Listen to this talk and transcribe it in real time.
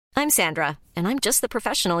I'm Sandra, and I'm just the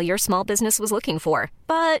professional your small business was looking for.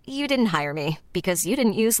 But you didn't hire me because you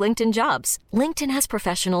didn't use LinkedIn Jobs. LinkedIn has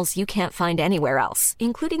professionals you can't find anywhere else,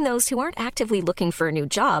 including those who aren't actively looking for a new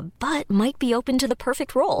job, but might be open to the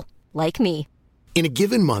perfect role, like me. In a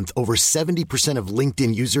given month, over 70% of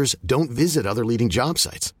LinkedIn users don't visit other leading job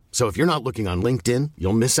sites. So if you're not looking on LinkedIn,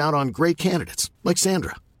 you'll miss out on great candidates like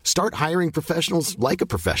Sandra. Start hiring professionals like a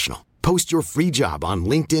professional. Post your free job on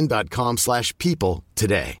linkedin.com/people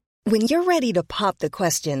today. When you're ready to pop the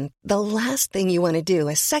question, the last thing you want to do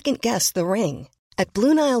is second-guess the ring. At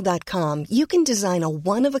BlueNile.com, you can design a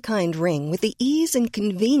one-of-a-kind ring with the ease and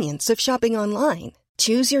convenience of shopping online.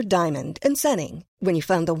 Choose your diamond and setting. When you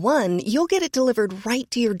find the one, you'll get it delivered right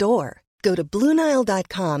to your door. Go to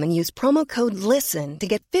BlueNile.com and use promo code LISTEN to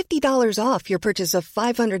get $50 off your purchase of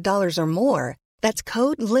 $500 or more. That's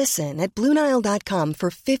code LISTEN at BlueNile.com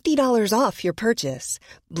for $50 off your purchase.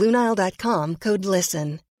 BlueNile.com, code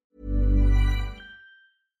LISTEN.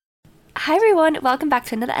 Hi everyone, welcome back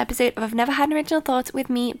to another episode of I've Never Had an Original Thought with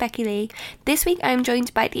me, Becky Lee. This week I am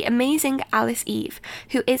joined by the amazing Alice Eve,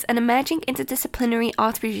 who is an emerging interdisciplinary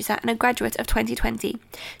art producer and a graduate of 2020.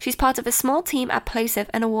 She's part of a small team at Plosive,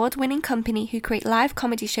 an award-winning company who create live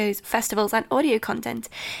comedy shows, festivals and audio content,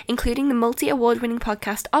 including the multi-award-winning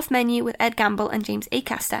podcast Off Menu with Ed Gamble and James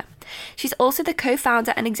Acaster. She's also the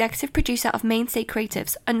co-founder and executive producer of Mainstay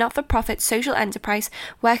Creatives, a not-for-profit social enterprise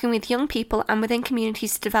working with young people and within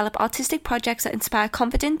communities to develop artistic projects that inspire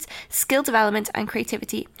confidence, skill development and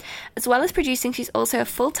creativity. As well as producing, she's also a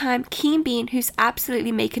full-time keen bean who's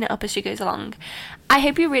absolutely making it up as she goes along. I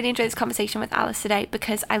hope you really enjoyed this conversation with Alice today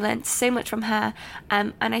because I learned so much from her,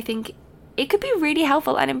 and I think it could be really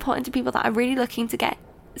helpful and important to people that are really looking to get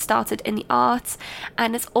started in the arts.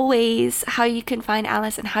 And as always, how you can find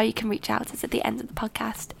Alice and how you can reach out is at the end of the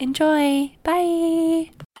podcast. Enjoy.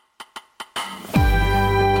 Bye.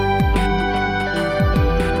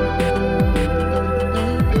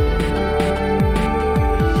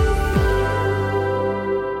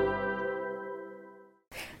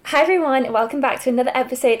 Hi everyone, welcome back to another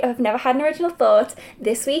episode of Never Had an Original Thought.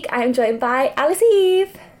 This week I am joined by Alice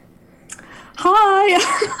Eve.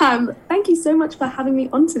 Hi, thank you so much for having me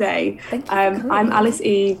on today. Thank you I'm Alice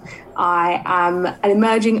Eve. I am an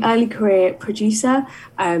emerging early career producer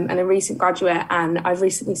and a recent graduate, and I've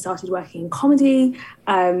recently started working in comedy,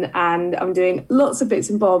 and I'm doing lots of bits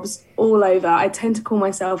and bobs all over. I tend to call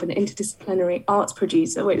myself an interdisciplinary arts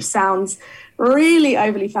producer, which sounds really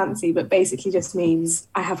overly fancy, but basically just means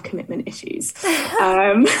I have commitment issues.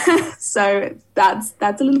 So that's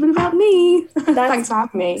a little bit about me. Thanks for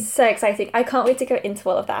having me. So exciting. I can't wait to go into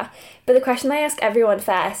all of that. But the question I ask everyone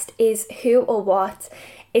first is who or what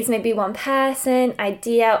is maybe one person,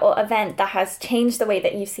 idea or event that has changed the way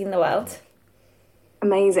that you've seen the world?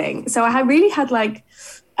 Amazing. So I really had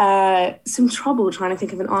some trouble trying to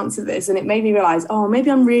think of an answer to this, and it made me realise, maybe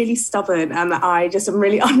I'm really stubborn and that I just am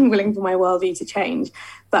really unwilling for my worldview to change.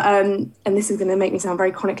 But and this is going to make me sound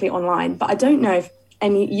very chronically online, but I don't know if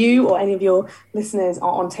you or any of your listeners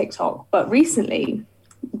are on TikTok, but recently,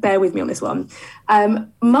 bear with me on this one,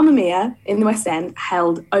 Mamma Mia in the West End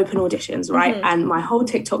held open auditions, right? Mm-hmm. And my whole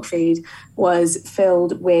TikTok feed was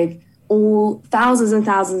filled with all thousands and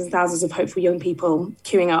thousands and thousands of hopeful young people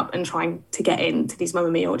queuing up and trying to get into these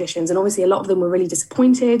Mamma Mia auditions. And obviously a lot of them were really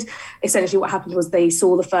disappointed. Essentially what happened was they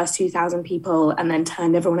saw the first 2,000 people and then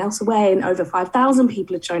turned everyone else away, and over 5,000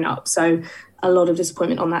 people had shown up. So a lot of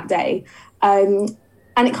disappointment on that day. And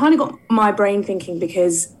it kind of got my brain thinking,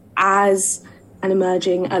 because as an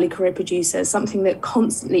emerging early career producer, something that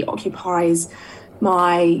constantly occupies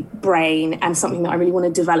my brain and something that I really want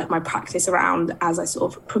to develop my practice around as I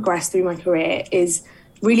sort of progress through my career is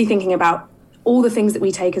really thinking about all the things that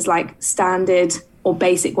we take as like standard or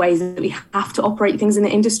basic ways that we have to operate things in the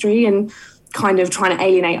industry, and kind of trying to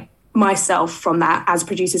alienate myself from that, as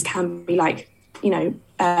producers can be like,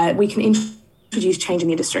 we can introduce change in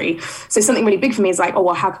the industry. So something really big for me is like,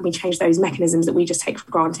 how can we change those mechanisms that we just take for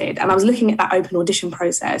granted? And I was looking at that open audition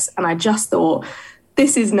process and I just thought,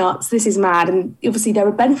 this is nuts, this is mad. And obviously there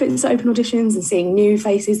are benefits to open auditions and seeing new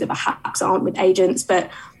faces that perhaps aren't with agents, but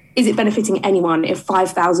is it benefiting anyone if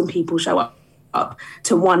 5,000 people show up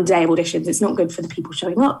to one day of auditions? It's not good for the people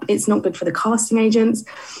showing up. It's not good for the casting agents.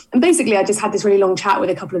 And basically I just had this really long chat with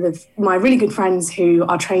a couple of my really good friends who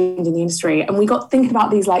are trained in the industry. And we got thinking about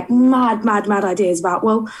these like mad ideas about,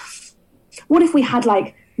 what if we had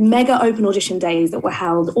like mega open audition days that were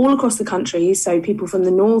held all across the country. So people from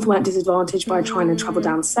the north weren't disadvantaged by trying to travel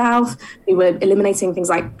down south. We were eliminating things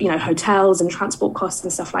like, you know, hotels and transport costs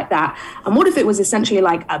and stuff like that. And what if it was essentially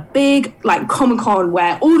like a big like Comic-Con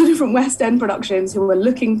where all the different West End productions who were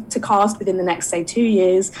looking to cast within the next, say, 2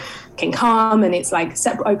 years can come, and it's like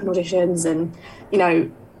separate open auditions and, you know,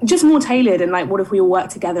 just more tailored. And like, what if we all worked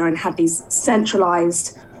together and had these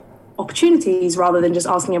centralized opportunities rather than just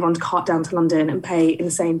asking everyone to cart down to London and pay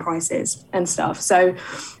insane prices and stuff. So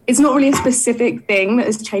it's not really a specific thing that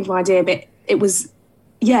has changed my idea, but it was,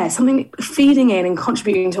 yeah, something feeding in and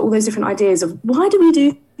contributing to all those different ideas of why do we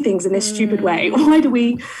do things in this stupid way? Why do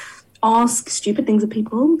we ask stupid things of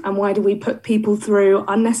people? And why do we put people through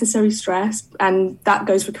unnecessary stress? And that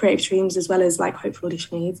goes for creative streams as well as like hopeful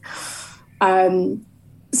auditionees.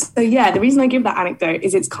 So yeah, the reason I give that anecdote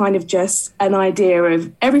is it's kind of just an idea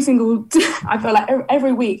of every single, I feel like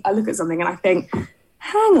every week I look at something and I think,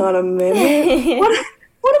 hang on a minute,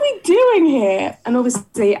 what are we doing here? And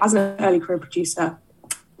obviously as an early career producer,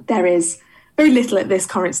 there is very little at this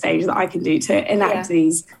current stage that I can do to enact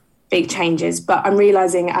these big changes. But I'm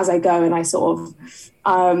realising as I go and I sort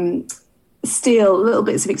of steal little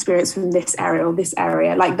bits of experience from this area or this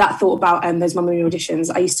area, like that thought about those Mamma Mia auditions.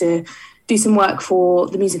 I used to do some work for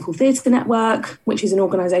the Musical Theatre Network, which is an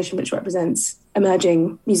organisation which represents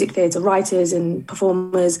emerging music theatre writers and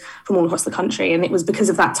performers from all across the country. And it was because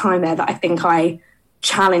of that time there that I think I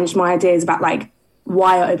challenged my ideas about like,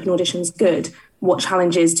 why are open auditions good? What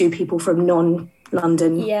challenges do people from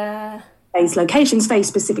non-London based locations face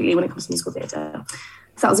specifically when it comes to musical theatre?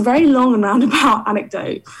 So that was a very long and roundabout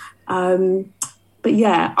anecdote. But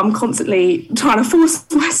yeah, I'm constantly trying to force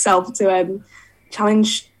myself to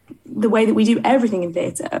challenge the way that we do everything in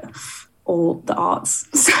theatre or the arts.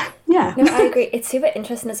 So, yeah. No, I agree. It's super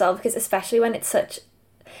interesting as well, because especially when it's such,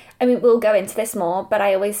 I mean, we'll go into this more, but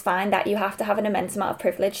I always find that you have to have an immense amount of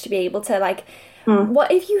privilege to be able to like,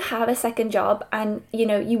 what if you have a second job and, you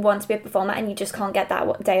know, you want to be a performer and you just can't get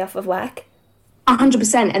that day off of work?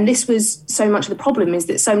 100%. And this was so much of the problem, is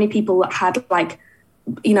that so many people had like,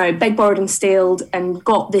 you know, begged, borrowed and stealed and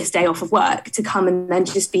got this day off of work to come and then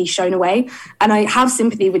just be shown away. And I have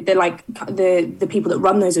sympathy with the people that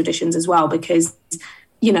run those auditions as well, because,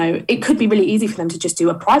 you know, it could be really easy for them to just do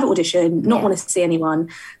a private audition, not want to see anyone.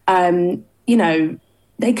 You know,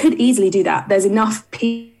 they could easily do that. There's enough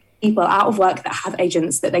people out of work that have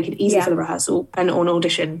agents that they could easily fill a rehearsal and an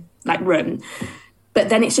audition like room. But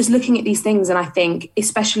then it's just looking at these things, and I think,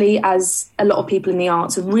 especially as a lot of people in the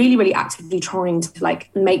arts are really, really actively trying to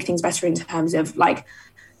like make things better in terms of like,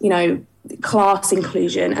 you know, class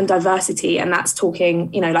inclusion and diversity, and that's talking,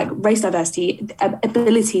 you know, like race diversity,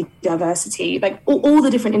 ability diversity, like all the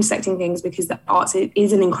different intersecting things, because the arts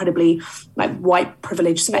is an incredibly like white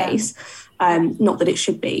privileged space. Not that it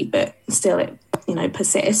should be, but still it, you know,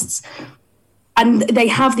 persists. And they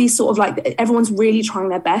have these sort of like, everyone's really trying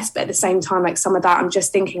their best, but at the same time, like some of that, I'm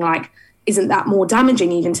just thinking like, isn't that more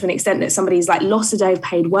damaging even to an extent that somebody's like lost a day of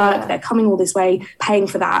paid work, they're coming all this way, paying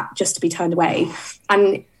for that just to be turned away.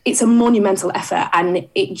 And it's a monumental effort, and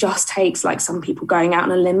it just takes like some people going out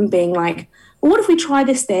on a limb being like, well, what if we try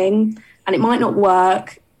this thing and it might not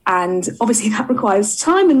work? And obviously that requires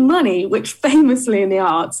time and money, which famously in the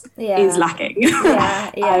arts is lacking.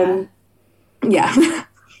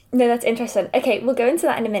 No, that's interesting. Okay, we'll go into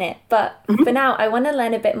that in a minute. But for now, I want to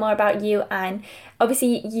learn a bit more about you. And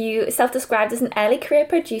obviously, you self-described as an early career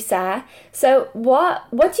producer. So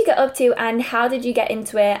what did you get up to, and how did you get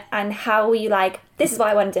into it? And how were you like, this is what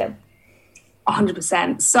I want to do?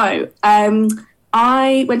 100%. So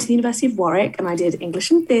I went to the University of Warwick and I did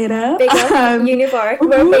English and theatre. Big up, Uni of Warwick.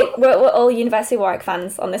 We're all University of Warwick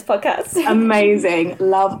fans on this podcast. Amazing.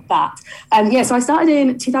 Love that. So I started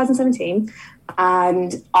in 2017.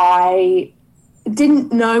 And I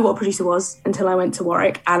didn't know what a producer was until I went to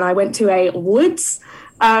Warwick, and I went to a Woods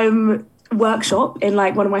workshop in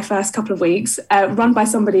like one of my first couple of weeks, run by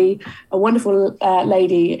somebody, a wonderful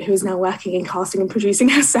lady who is now working in casting and producing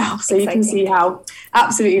herself. So Exciting. You can see how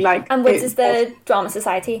absolutely like... And Woods is the Drama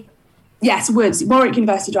Society? Yes, Woods, Warwick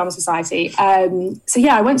University Drama Society. I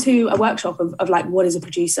went to a workshop of like, what is a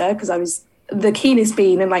producer? Because I was the keenest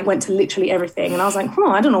bean and like went to literally everything. And I was like,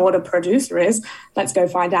 I don't know what a producer is. Let's go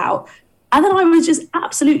find out. And then I was just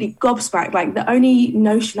absolutely gobsmacked. Like the only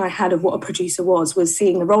notion I had of what a producer was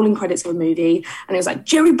seeing the rolling credits of a movie. And it was like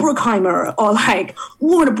Jerry Bruckheimer or like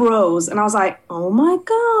Warner Bros. And I was like, oh my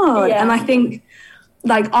God. Yeah. And I think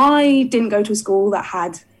like I didn't go to a school that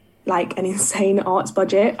had like an insane arts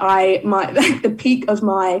budget. The peak of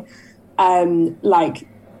my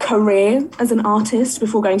career as an artist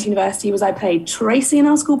before going to university was I played Tracy in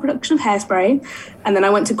our school production of Hairspray, and then I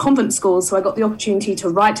went to convent school, so I got the opportunity to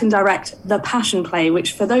write and direct The Passion Play,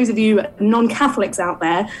 which for those of you non-Catholics out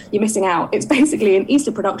there, you're missing out. It's basically an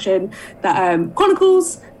Easter production that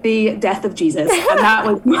chronicles the death of Jesus, and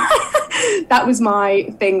that was my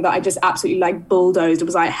thing that I just absolutely like bulldozed. It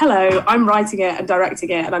was like, hello, I'm writing it and directing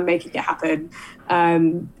it and I'm making it happen.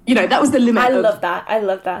 That was the limit. I love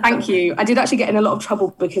that. Thank you. I did actually get in a lot of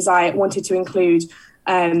trouble because I wanted to include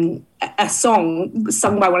a song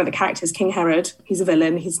sung by one of the characters, King Herod. He's a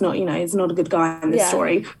villain. He's not a good guy in this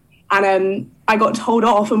story. And I got told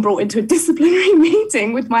off and brought into a disciplinary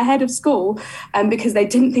meeting with my head of school because they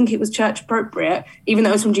didn't think it was church appropriate, even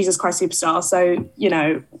though it was from Jesus Christ Superstar. So,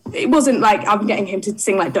 it wasn't like I'm getting him to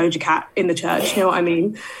sing like Doja Cat in the church, you know what I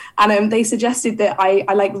mean? And they suggested that I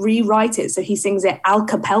like rewrite it so he sings it al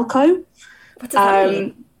capelco. What does that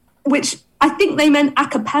mean? Which I think they meant a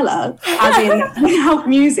cappella, as in without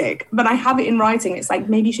music, but I have it in writing. It's like,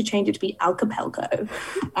 maybe you should change it to be al capelco.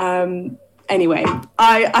 Anyway,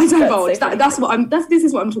 I divulged. This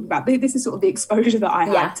is what I'm talking about. This is sort of the exposure that I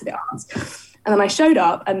had to the arts. And then I showed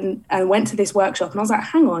up and went to this workshop and I was like,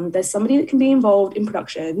 hang on, there's somebody that can be involved in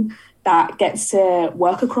production that gets to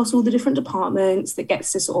work across all the different departments, that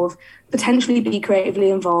gets to sort of potentially be creatively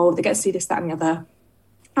involved, that gets to do this, that, and the other.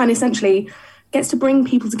 And essentially gets to bring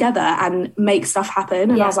people together and make stuff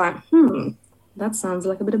happen. And I was like, that sounds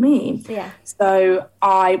like a bit of me. Yeah. So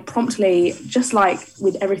I promptly, just like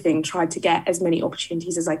with everything, tried to get as many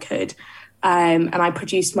opportunities as I could. And I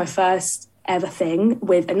produced my first ever thing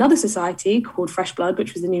with another society called Fresh Blood,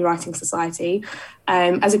 which was the New Writing Society.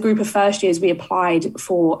 As a group of first years, we applied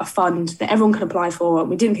for a fund that everyone could apply for.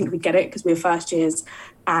 We didn't think we'd get it because we were first years,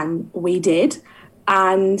 and we did.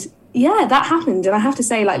 And yeah, that happened. And I have to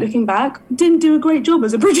say, like, looking back, didn't do a great job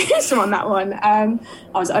as a producer on that one. I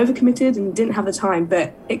was overcommitted and didn't have the time,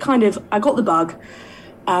 but I got the bug.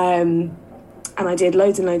 And I did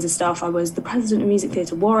loads and loads of stuff. I was the president of Music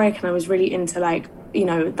Theatre Warwick, and I was really into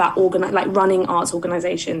that running arts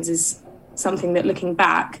organisations is something that, looking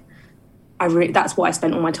back, that's what I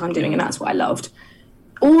spent all my time doing, and that's what I loved.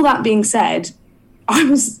 All that being said, I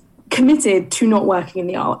was committed to not working in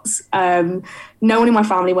the arts. No one in my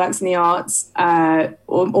family works in the arts.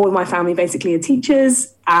 All of my family basically are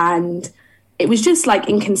teachers, and it was just like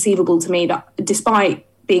inconceivable to me that despite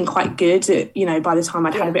being quite good at, by the time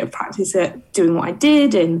I'd had a bit of practice at doing what I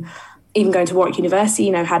did, and even going to Warwick University,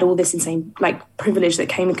 had all this insane privilege that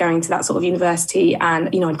came with going to that sort of university, and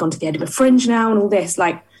I'd gone to the Edinburgh Fringe now and all this,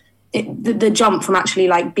 the jump from actually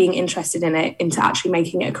being interested in it into actually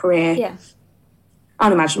making it a career,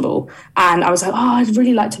 unimaginable. And I was like, I'd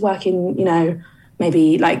really like to work in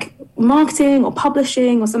maybe marketing or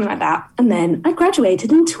publishing or something like that. And then I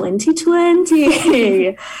graduated in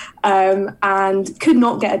 2020 and could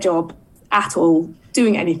not get a job at all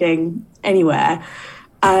doing anything anywhere.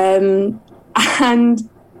 And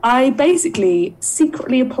I basically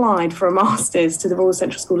secretly applied for a master's to the Royal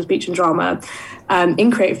Central School of Speech and Drama in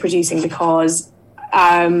creative producing because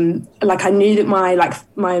I knew that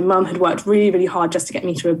my mum had worked really, really hard just to get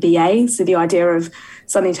me through a BA. So the idea of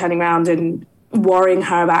suddenly turning around and worrying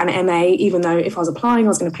her about an MA, even though if I was applying, I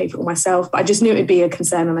was going to pay for it all myself. But I just knew it would be a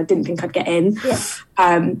concern and I didn't think I'd get in. Yeah.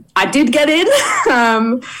 I did get in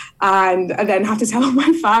and I then had to tell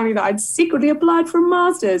my family that I'd secretly applied for a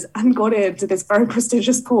master's and got into this very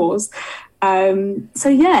prestigious course. Then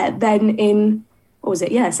in,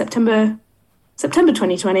 September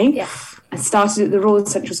 2020, I started at the Royal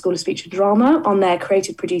Central School of Speech and Drama on their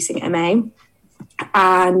creative producing MA.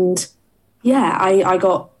 And I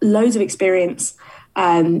got loads of experience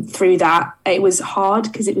through that. It was hard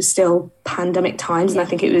because it was still pandemic times. And I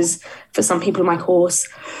think it was, for some people in my course,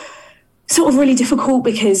 sort of really difficult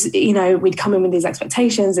because, we'd come in with these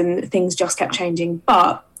expectations and things just kept changing.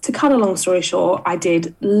 But to cut a long story short, I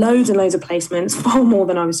did loads and loads of placements, far more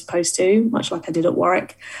than I was supposed to, much like I did at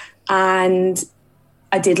Warwick. And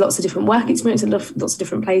I did lots of different work experience at lots of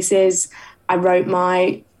different places. I wrote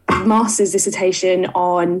my master's dissertation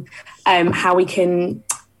on how we can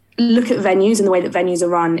look at venues and the way that venues are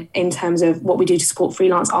run in terms of what we do to support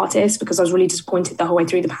freelance artists, because I was really disappointed the whole way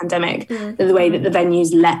through the pandemic the way that the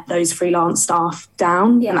venues let those freelance staff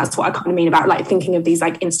down. And that's what I kind of mean about thinking of these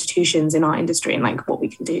institutions in our industry and what we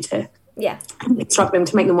can do to instruct them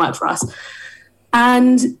to make them work for us.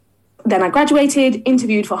 And then I graduated,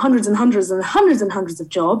 interviewed for hundreds and hundreds and hundreds and hundreds of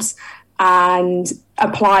jobs, and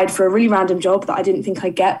applied for a really random job that I didn't think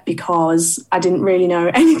I'd get because I didn't really know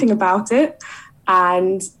anything about it.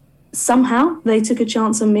 And somehow they took a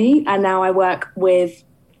chance on me, and now I work with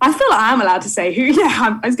I feel like I am allowed to say who.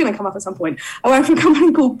 Yeah, it's going to come up at some point. I work for a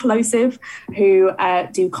company called Plosive, who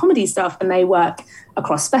do comedy stuff, and they work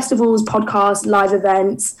across festivals, podcasts, live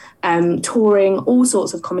events, touring, all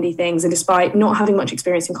sorts of comedy things. And despite not having much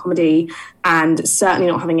experience in comedy and certainly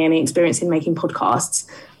not having any experience in making podcasts,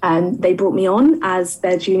 they brought me on as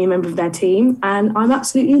their junior member of their team, and I'm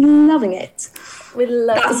absolutely loving it. We'd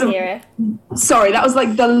love to hear it. Sorry, that was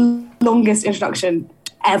like the longest introduction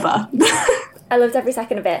ever. I loved every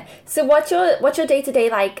second of it. So what's your day-to-day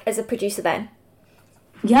like as a producer then?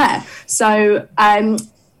 Yeah, so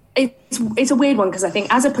it's a weird one, because I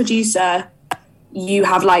think as a producer, you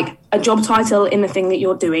have like a job title in the thing that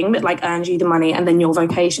you're doing that like earns you the money, and then your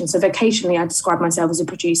vocation. So vocationally, I describe myself as a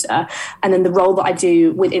producer, and then the role that I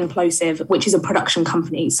do within Plosive, which is a production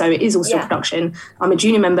company, so it is also production. I'm a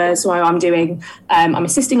junior member, so I'm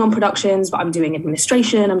assisting on productions, but I'm doing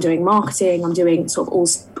administration, I'm doing marketing, I'm doing sort of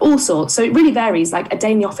all sorts. So it really varies. Like a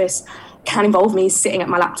day in the office can involve me sitting at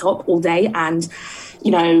my laptop all day and,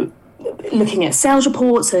 you know, looking at sales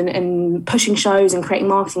reports and pushing shows and creating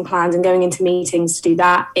marketing plans and going into meetings to do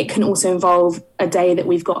that. It can also involve a day that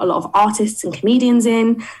we've got a lot of artists and comedians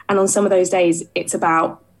in, and on some of those days it's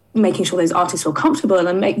about making sure those artists feel comfortable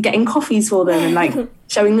and getting coffees for them and like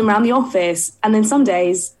showing them around the office. And then some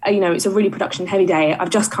days, you know, it's a really production heavy day. I've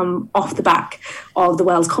just come off the back of the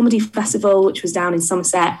Wales Comedy Festival, which was down in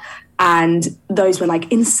Somerset, and those were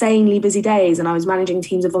like insanely busy days, and I was managing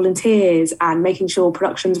teams of volunteers and making sure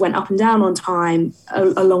productions went up and down on time,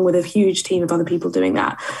 along with a huge team of other people doing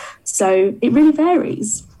that. So it really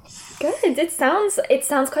varies. Good. It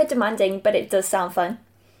sounds quite demanding, but it does sound fun.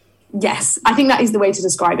 Yes, I think that is the way to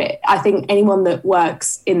describe it. I think anyone that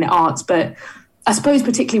works in the arts, but I suppose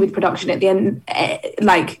particularly with production at the end,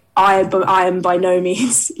 like I am by no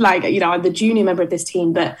means like, you know, I'm the junior member of this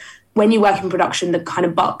team, but when you work in production, the kind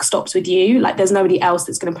of buck stops with you. Like there's nobody else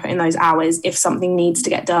that's going to put in those hours. If something needs to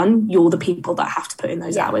get done, you're the people that have to put in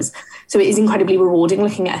those hours. So it is incredibly rewarding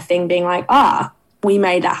looking at a thing being like, we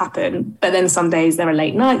made that happen. But then some days there are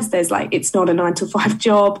late nights. There's like, it's not a 9 to 5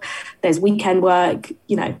 job. There's weekend work,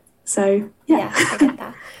 you know. So, yeah. I get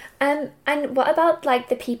that. And what about like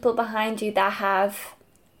the people behind you that have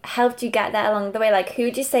helped you get there along the way? Like who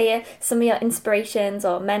would you say are some of your inspirations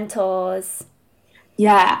or mentors?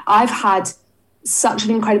 Yeah, I've had such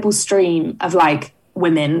an incredible stream of like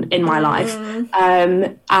women in my life.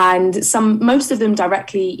 And most of them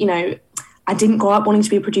directly, you know, I didn't grow up wanting to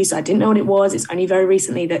be a producer. I didn't know what it was. It's only very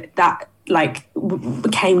recently that like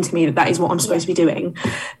came to me that is what I'm supposed to be doing.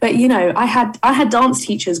 But, you know, I had dance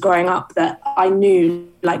teachers growing up that I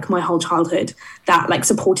knew like my whole childhood that like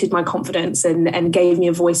supported my confidence and gave me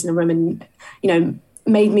a voice in a room and, you know,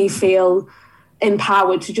 made me feel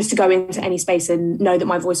empowered to go into any space and know that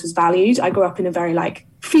my voice was valued. I grew up in a very like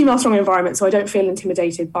female strong environment, so I don't feel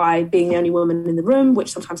intimidated by being the only woman in the room,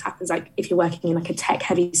 which sometimes happens like if you're working in like a tech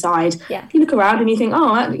heavy side. You look around and you think,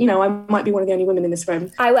 you know, I might be one of the only women in this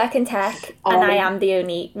room. I work in tech and I am the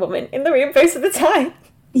only woman in the room most of the time.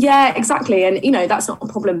 Yeah, exactly. And, you know, that's not a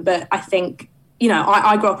problem, but I think, you know,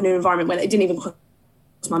 I grew up in an environment where it didn't even cross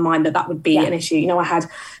my mind that would be an issue. You know, I had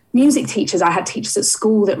music teachers, I had teachers at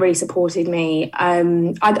school that really supported me.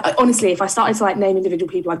 I honestly, if I started to like name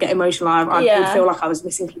individual people, I'd get emotional. I would feel like I was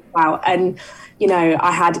missing people out. And, you know,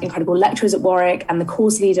 I had incredible lecturers at Warwick, and the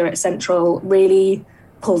course leader at Central really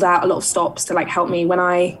pulled out a lot of stops to like help me. When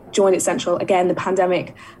I joined at Central, again, the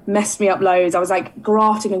pandemic messed me up loads. I was like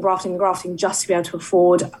grafting just to be able to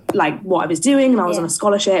afford like what I was doing, and I was on a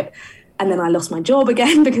scholarship. And then I lost my job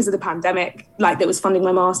again because of the pandemic, like that was funding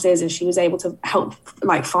my master's, and she was able to help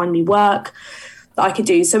like find me work that I could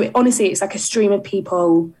do. So honestly, it's like a stream of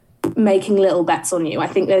people making little bets on you. I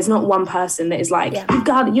think there's not one person that is like, oh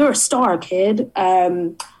God, you're a star, kid.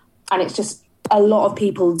 And it's just a lot of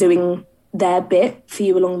people doing their bit for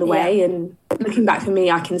you along the way. And looking back for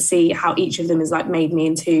me, I can see how each of them has like made me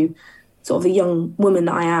into sort of the young woman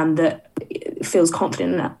that I am, that feels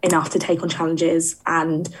confident enough to take on challenges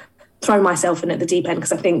and throw myself in at the deep end.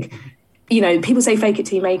 Because I think, you know, people say fake it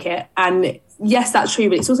till you make it, and yes, that's true,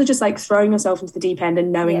 but it's also just like throwing yourself into the deep end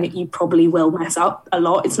and knowing that you probably will mess up a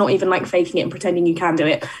lot. It's not even like faking it and pretending you can do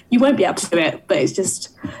it. You won't be able to do it, but it's just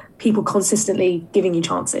people consistently giving you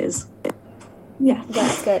chances. Yeah,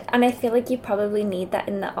 that's good. And I feel like you probably need that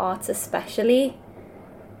in the arts especially.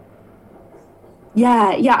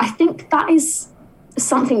 Yeah, I think that is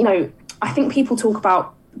something, you know, I think people talk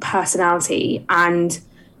about personality, and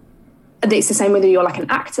it's the same whether you're like an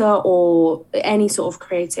actor or any sort of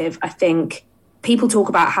creative. I think people talk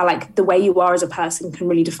about how like the way you are as a person can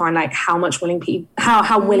really define like how willing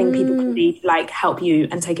people can be to like help you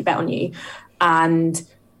and take a bet on you. And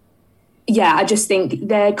yeah, I just think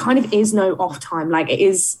there kind of is no off time. Like it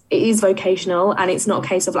is vocational, and it's not a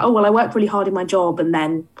case of like, oh, well, I work really hard in my job and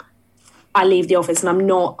then I leave the office, and I'm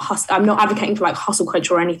not advocating for like hustle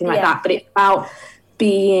culture or anything like that, but it's about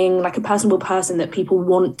being like a personable person that people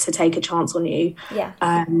want to take a chance on you. Yeah.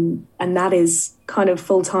 And that is kind of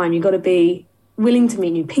full time. You've got to be willing to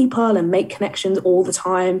meet new people and make connections all the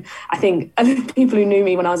time. I think people who knew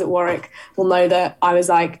me when I was at Warwick will know that I was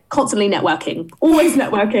like constantly networking, always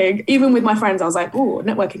networking. Even with my friends, I was like, oh,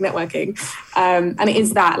 networking. And it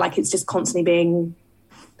is that, like, it's just constantly being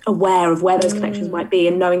aware of where those connections might be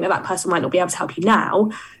and knowing that that person might not be able to help you now,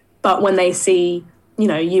 but when they see, you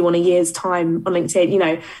know, you on a year's time on LinkedIn, you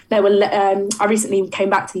know, there were, I recently came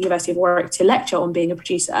back to the University of Warwick to lecture on being a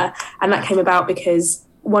producer, and that came about because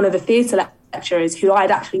one of the theatre lecturers who I'd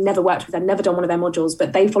actually never worked with, I'd never done one of their modules,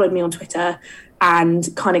 but they followed me on Twitter and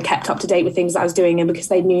kind of kept up to date with things that I was doing, and because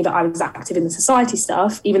they knew that I was active in the society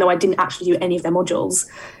stuff, even though I didn't actually do any of their modules,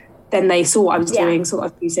 then they saw what I was doing, saw what I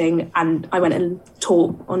was producing, and I went and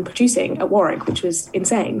taught on producing at Warwick, which was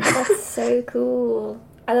insane. That's so cool.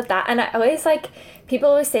 I love that. And I always people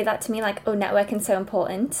always say that to me, like, oh, networking's so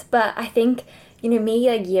important. But I think, you know, me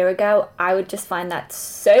a year ago, I would just find that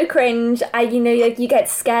so cringe. You get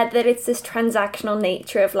scared that it's this transactional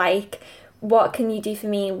nature of like, what can you do for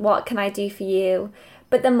me? What can I do for you?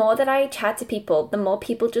 But the more that I chat to people, the more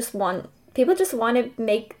people just want to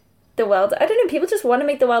make the world, I don't know, people just want to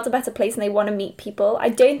make the world a better place, and they want to meet people. I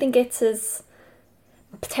don't think it's as,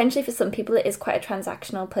 potentially for some people, it is quite a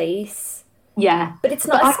transactional place. Yeah. But it's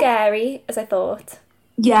not as scary as I thought.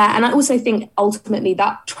 Yeah, and I also think ultimately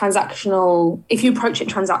that transactional, if you approach it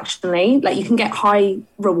transactionally, like you can get high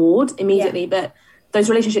reward immediately, but those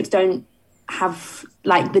relationships don't have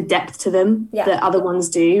like the depth to them that other ones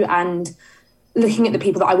do. And looking at the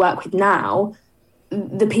people that I work with now,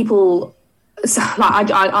 the people, so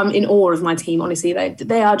like I'm in awe of my team, honestly.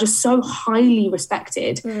 They are just so highly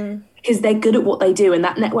respected because they're good at what they do, and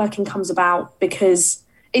that networking comes about because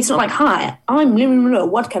it's not like, hi, I'm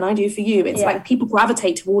what can I do for you? It's like people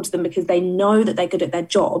gravitate towards them because they know that they're good at their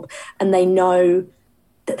job, and they know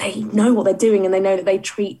that they know what they're doing, and they know that they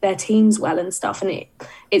treat their teams well and stuff. And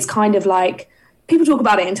it's kind of like, people talk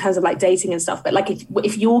about it in terms of like dating and stuff, but like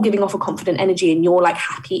if you're giving off a confident energy and you're like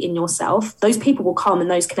happy in yourself, those people will come and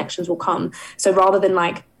those connections will come. So rather than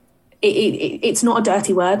like, it's not a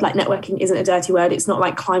dirty word, like networking isn't a dirty word. It's not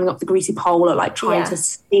like climbing up the greasy pole or like trying to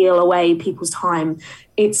steal away people's time.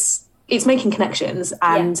 It's making connections,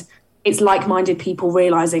 and it's like-minded people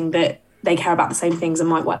realizing that they care about the same things and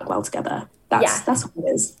might work well together. That's what it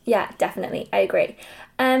is. Yeah, definitely. I agree.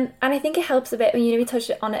 And I think it helps a bit when, we touched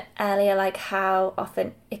on it earlier, like how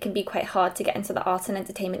often it can be quite hard to get into the arts and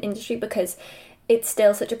entertainment industry because it's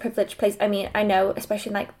still such a privileged place. I mean, I know, especially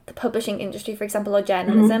in like the publishing industry, for example, or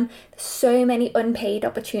journalism, there's so many unpaid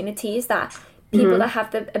opportunities that people that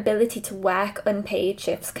have the ability to work unpaid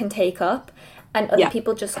shifts can take up, and other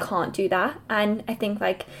people just can't do that. And I think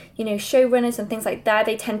like, showrunners and things like that,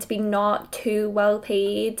 they tend to be not too well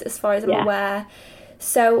paid as far as I'm aware.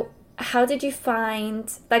 So how did you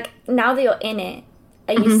find, like, now that you're in it,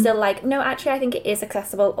 are you still like, no, actually I think it is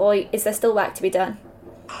accessible, or is there still work to be done?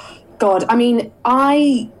 God, I mean,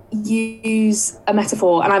 I use a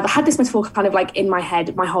metaphor, and I've had this metaphor kind of like in my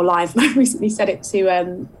head my whole life. I recently said it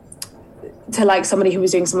to like somebody who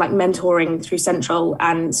was doing some like mentoring through Central,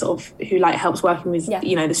 and sort of who like helps working with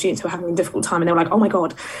the students who are having a difficult time, and they were like, oh my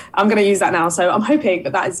God, I'm going to use that now. So I'm hoping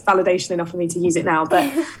that is validation enough for me to use it now.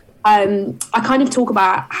 But I kind of talk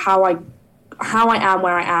about how I am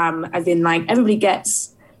where I am, as in like everybody gets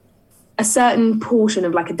a certain portion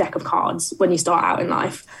of like a deck of cards when you start out in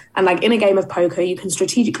life, and like in a game of poker you can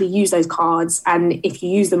strategically use those cards, and if you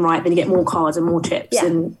use them right then you get more cards and more chips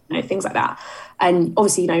and things like that. And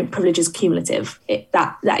obviously privilege is cumulative.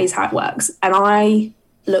 That is how it works. And I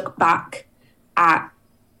look back at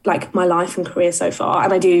like my life and career so far,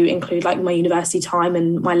 and I do include like my university time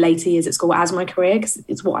and my later years at school as my career, because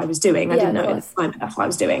it's what I was doing. I didn't know at the time, but that's what I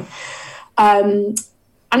was doing.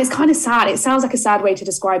 And it's kind of sad. It sounds like a sad way to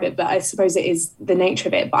describe it, but I suppose it is the nature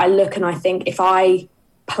of it. But I look and I think if I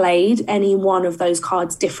played any one of those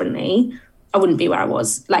cards differently, I wouldn't be where I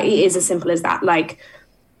was. Like, it is as simple as that. Like,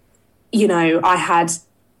 I had,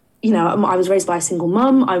 I was raised by a single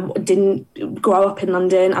mum. I didn't grow up in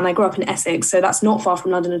London, and I grew up in Essex. So that's not far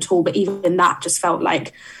from London at all. But even that just felt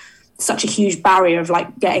like such a huge barrier of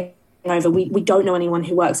like getting over. We don't know anyone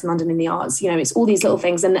who works in London in the arts. It's all these little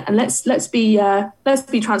things, and let's be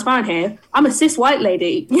transparent here. I'm a cis white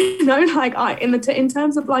lady, like in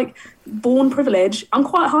terms of like born privilege, I'm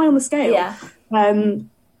quite high on the scale.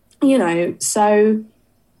 So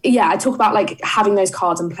yeah, I talk about like having those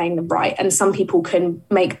cards and playing them right. And some people can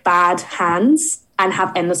make bad hands and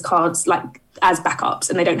have endless cards like as backups,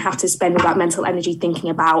 and they don't have to spend all that mental energy thinking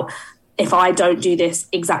about, if I don't do this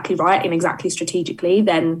exactly right and exactly strategically,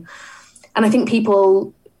 then... And I think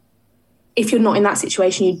people, if you're not in that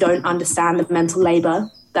situation, you don't understand the mental labour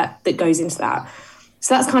that goes into that.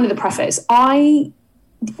 So that's kind of the preface. I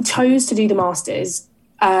chose to do the Masters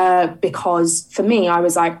because for me, I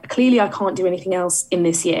was like, clearly I can't do anything else in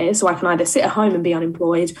this year. So I can either sit at home and be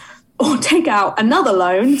unemployed or take out another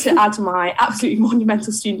loan to add to my absolutely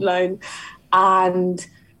monumental student loan and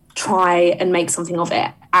try and make something of it.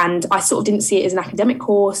 And I sort of didn't see it as an academic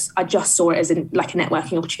course. I just saw it as like a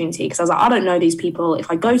networking opportunity, because I was like, I don't know these people. If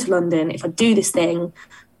I go to London, if I do this thing,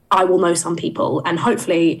 I will know some people. And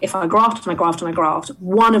hopefully if I graft and I graft and I graft,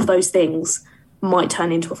 one of those things might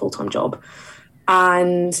turn into a full-time job.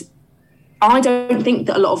 And I don't think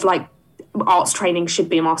that a lot of like arts training should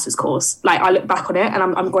be a master's course. Like, I look back on it and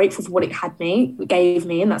I'm grateful for what it gave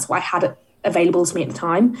me, and that's what I had available to me at the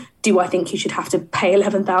time. Do I think you should have to pay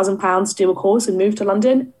 £11,000 to do a course and move to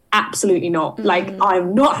London? Absolutely not. Like,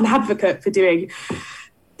 I'm not an advocate for doing,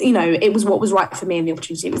 it was what was right for me and the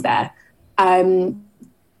opportunity was there.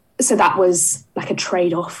 So that was like a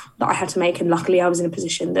trade-off that I had to make. And luckily I was in a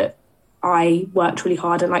position that I worked really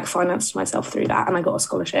hard and like financed myself through that, and I got a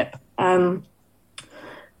scholarship.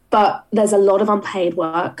 But there's a lot of unpaid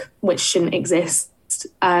work which shouldn't exist.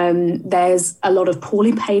 There's a lot of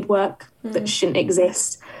poorly paid work that shouldn't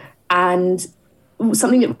exist. And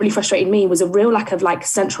something that really frustrated me was a real lack of like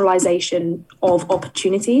centralization of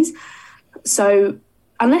opportunities. So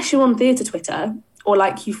unless you're on theatre Twitter or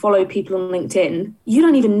like you follow people on LinkedIn, you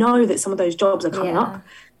don't even know that some of those jobs are coming up.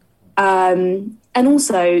 And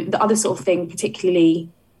also the other sort of thing, particularly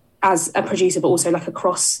as a producer, but also like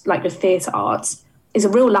across like the theatre arts, is a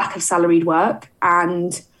real lack of salaried work.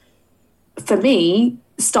 And for me,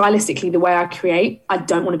 stylistically, the way I create, I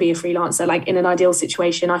don't want to be a freelancer. Like, in an ideal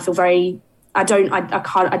situation, I feel I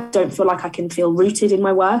don't feel like I can feel rooted in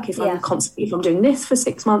my work if I'm doing this for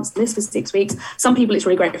 6 months, this for 6 weeks. Some people, it's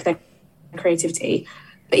really great for their creativity.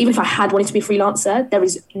 But even if I had wanted to be a freelancer, there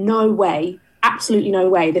is no way, absolutely no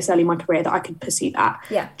way this early in my career that I could pursue that.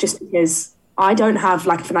 Yeah. Just because I don't have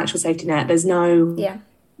like a financial safety net. There's no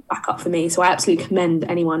backup for me. So I absolutely commend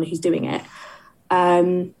anyone who's doing it.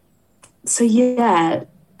 So yeah,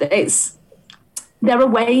 there are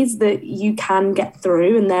ways that you can get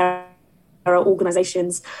through, and there are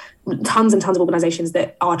organisations, tons and tons of organisations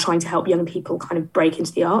that are trying to help young people kind of break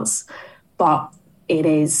into the arts. But it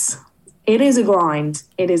is a grind.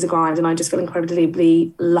 It is a grind, and I just feel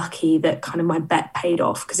incredibly lucky that kind of my bet paid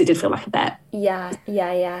off, because it did feel like a bet. Yeah.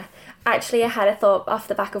 Actually, I had a thought off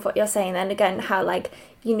the back of what you're saying, and again, how like,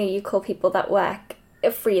 you call people that work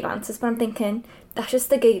freelancers, but I'm thinking that's just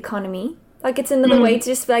the gig economy. Like, it's another way to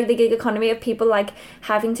just like the gig economy of people like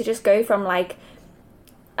having to just go from like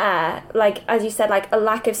as you said, like a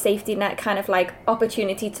lack of safety net kind of like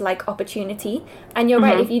opportunity to like opportunity. And you're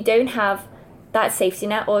right, if you don't have that safety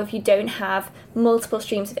net, or if you don't have multiple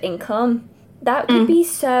streams of income, that could be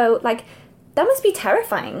so like, that must be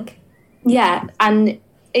terrifying. Yeah, and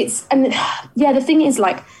the thing is,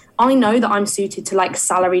 like, I know that I'm suited to like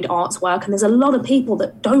salaried arts work, and there's a lot of people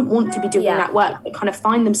that don't want to be doing that work, that kind of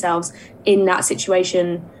find themselves in that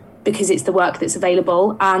situation because it's the work that's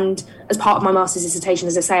available. And as part of my master's dissertation,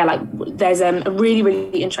 as I say, there's a really,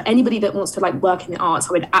 really anybody that wants to like work in the arts,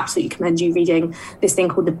 I would absolutely commend you reading this thing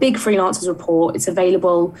called the Big Freelancers Report. It's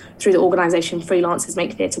available through the organisation Freelancers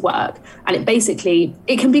Make Theatre Work, and it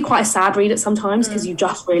can be quite a sad read at sometimes, because you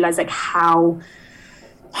just realise like how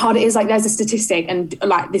hard it is. Like, there's a statistic, and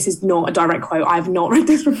like, this is not a direct quote, I've not read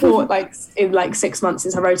this report like in like 6 months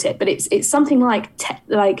since I wrote it, but it's something like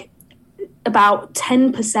about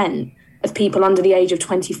 10% of people under the age of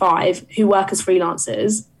 25 who work as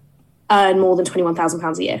freelancers earn more than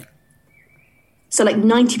 £21,000 a year. So like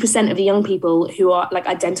 90% of the young people who are like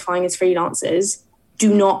identifying as freelancers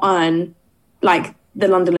do not earn like the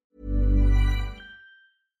London.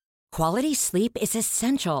 Quality sleep is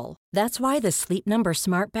essential. That's why the Sleep Number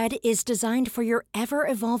Smart Bed is designed for your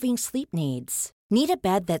ever-evolving sleep needs. Need a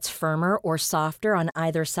bed that's firmer or softer on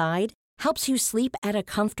either side? Helps you sleep at a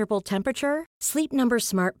comfortable temperature? Sleep Number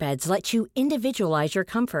Smart Beds let you individualize your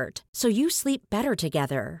comfort, so you sleep better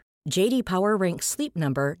together. J.D. Power ranks Sleep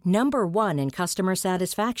Number number 1 in customer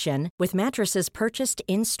satisfaction with mattresses purchased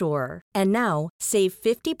in-store. And now, save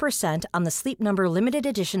 50% on the Sleep Number Limited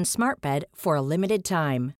Edition Smart Bed for a limited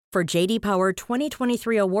time. For J.D. Power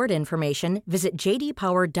 2023 award information, visit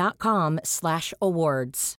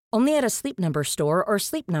jdpower.com/awards. Only at a Sleep Number store or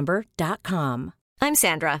sleepnumber.com. I'm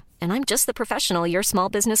Sandra, and I'm just the professional your small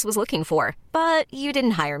business was looking for. But you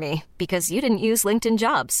didn't hire me because you didn't use LinkedIn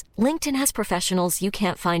Jobs. LinkedIn has professionals you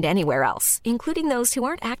can't find anywhere else, including those who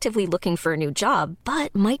aren't actively looking for a new job,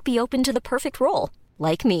 but might be open to the perfect role,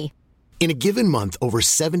 like me. In a given month, over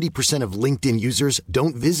 70% of LinkedIn users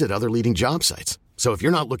don't visit other leading job sites. So if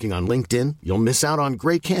you're not looking on LinkedIn, you'll miss out on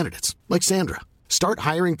great candidates like Sandra. Start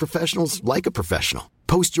hiring professionals like a professional.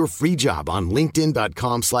 Post your free job on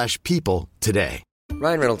linkedin.com/people today.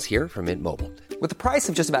 Ryan Reynolds here from Mint Mobile. With the price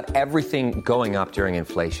of just about everything going up during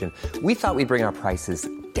inflation, we thought we'd bring our prices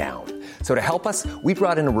down. So to help us, we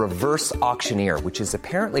brought in a reverse auctioneer, which is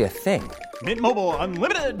apparently a thing. Mint Mobile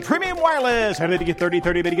Unlimited Premium Wireless. How to get 30,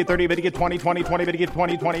 30, bit to get 30, bit to get 20, 20, 20, bit to get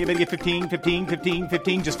 20, 20, bit to get 15, 15, 15,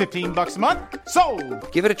 15, just $15 a month? Sold!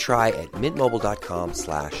 Give it a try at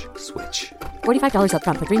mintmobile.com/switch. $45 up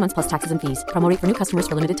front for 3 months plus taxes and fees. Promo rate for new customers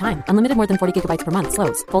for limited time. Unlimited more than 40 gigabytes per month.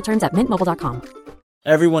 Slows full terms at mintmobile.com.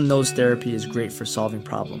 Everyone knows therapy is great for solving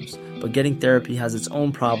problems, but getting therapy has its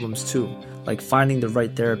own problems too, like finding the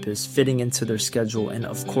right therapist, fitting into their schedule, and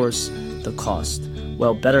of course, the cost.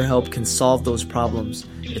 Well, BetterHelp can solve those problems.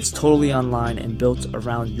 It's totally online and built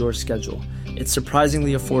around your schedule. It's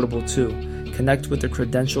surprisingly affordable too. Connect with a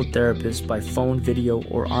credentialed therapist by phone, video,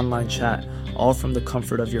 or online chat, all from the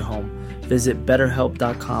comfort of your home. Visit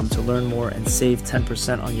BetterHelp.com to learn more and save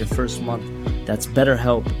 10% on your first month. That's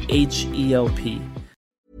BetterHelp, H-E-L-P.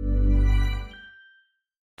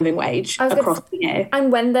 Living wage across the year.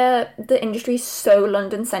 And when the industry is so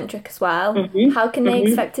London-centric as well, how can they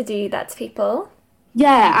expect to do that to people?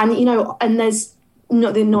 Yeah, and and there's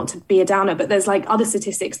not to be a downer, but there's like other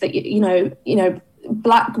statistics that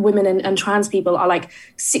Black women and trans people are like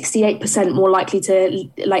 68% more likely to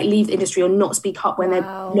like leave the industry or not speak up when they're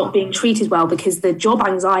not being treated well, because the job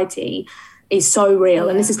anxiety is so real.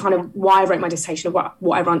 And this is kind of why I wrote my dissertation of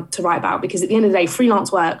what I want to write about, because at the end of the day,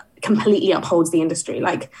 freelance work completely upholds the industry.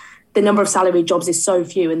 Like the number of salaried jobs is so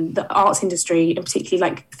few, and the arts industry, and particularly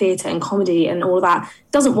like theatre and comedy and all of that,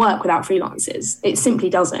 doesn't work without freelancers. It simply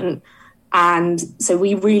doesn't. And so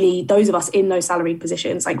we really, those of us in those salaried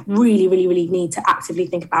positions, like really, really, really need to actively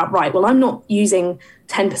think about, right, well, I'm not using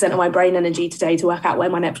 10% of my brain energy today to work out where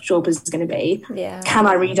my next job is going to be. Yeah. Can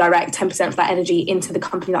I redirect 10% of that energy into the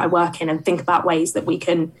company that I work in and think about ways that we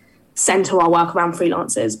can center our work around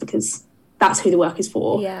freelancers, because that's who the work is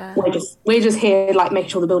for. Yeah. We're just here like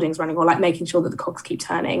making sure the building's running, or like making sure that the cogs keep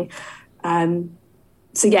turning. So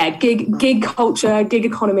yeah, gig culture, gig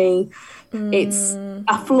economy. It's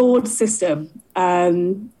a flawed system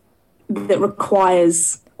that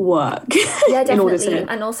requires work. Yeah, definitely. in order to...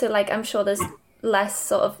 And also, like, I'm sure there's less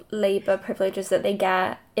sort of labour privileges that they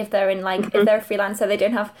get if they're in, like, if they're a freelancer, they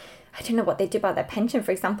don't have, I don't know what they do about their pension,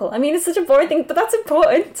 for example. I mean, it's such a boring thing, but that's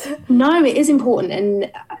important. No, it is important. And,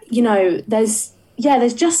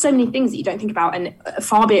 there's just so many things that you don't think about. And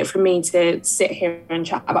far be it from me to sit here and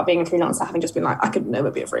chat about being a freelancer, having just been like, I could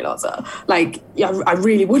never be a freelancer. Like, yeah, I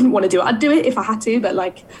really wouldn't want to do it. I'd do it if I had to, but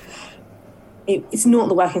like, it's not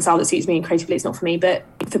the working style that suits me, and creatively it's not for me. But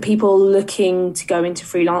for people looking to go into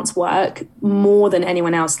freelance work, more than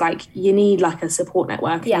anyone else, like, you need like a support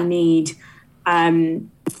network. Yeah. You need,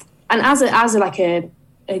 and as a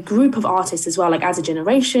group of artists as well, like as a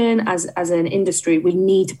generation, as an industry, we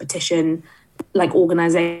need to petition like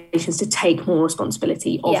organizations to take more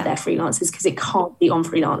responsibility of their freelancers, because it can't be on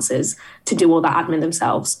freelancers to do all that admin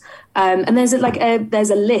themselves. And there's a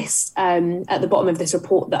list at the bottom of this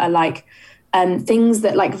report that are like things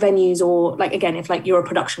that like venues, or like, again, if like you're a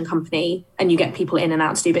production company and you get people in and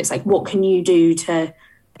out to do bits, like what can you do to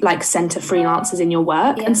like center freelancers in your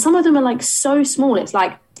work? And some of them are like so small. It's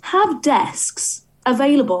like, have desks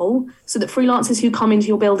available so that freelancers who come into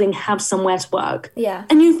your building have somewhere to work. Yeah.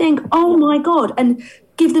 And you think, oh my God, and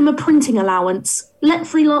give them a printing allowance. Let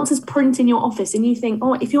freelancers print in your office. And you think,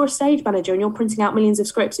 oh, if you're a stage manager and you're printing out millions of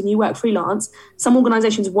scripts and you work freelance, some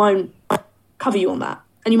organizations won't cover you on that.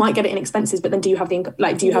 And you might get it in expenses, but then do you have the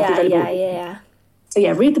availability? Yeah. So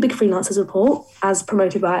yeah, read the Big Freelancers Report as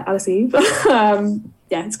promoted by Alice Eve. Yeah,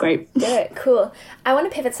 it's great. Do it. Cool. I want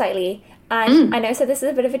to pivot slightly. And I know, so this is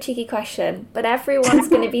a bit of a cheeky question, but everyone's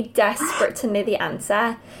going to be desperate to know the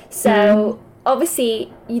answer. So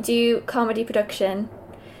obviously you do comedy production.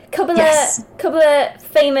 Couple of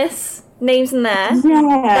famous names in there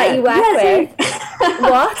that you work with.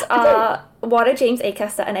 What are James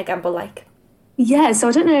Acaster and Ed Gamble like? Yeah, so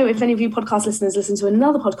I don't know if any of you podcast listeners listen to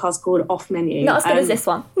another podcast called Off Menu. Not as good as this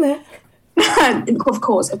one. Of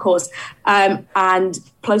course. And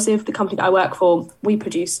Plosive, the company that I work for, we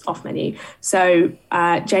produce Off Menu. So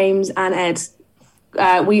James and Ed,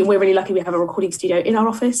 we're really lucky we have a recording studio in our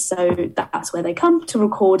office. So that's where they come to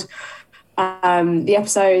record the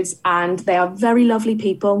episodes, and they are very lovely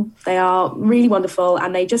people. They are really wonderful,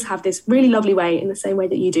 and they just have this really lovely way, in the same way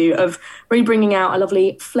that you do, of really bringing out a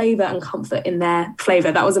lovely flavour and comfort in their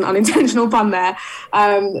flavour. That was an unintentional pun there.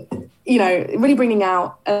 You know, really bringing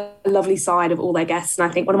out a lovely side of all their guests. And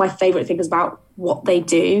I think one of my favourite things about what they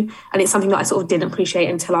do, and it's something that I sort of didn't appreciate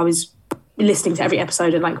until I was listening to every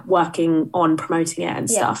episode and like working on promoting it and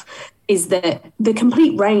stuff, is that the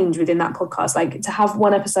complete range within that podcast. Like, to have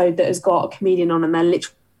one episode that has got a comedian on and they're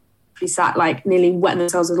literally sat like nearly wetting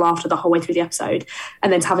themselves with laughter the whole way through the episode,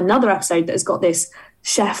 and then to have another episode that has got this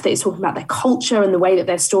chef that is talking about their culture and the way that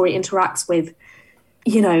their story interacts with,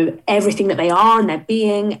 you know, everything that they are and their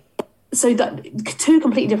being. So that two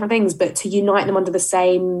completely different things, but to unite them under the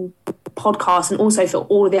same podcast, and also for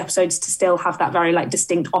all of the episodes to still have that very like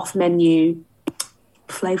distinct off menu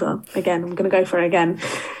flavour. Again, I'm going to go for it again.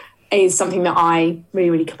 Is something that I really,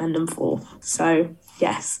 really commend them for. So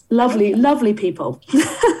yes, lovely, lovely people.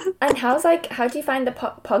 And how do you find the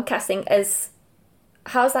podcasting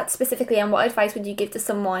how's that specifically, and what advice would you give to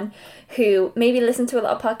someone who maybe listens to a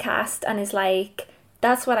lot of podcasts and is like,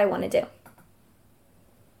 that's what I want to do?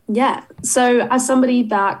 Yeah. So as somebody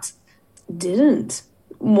that didn't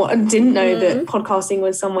know that podcasting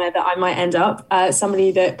was somewhere that I might end up,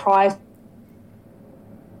 somebody that prior to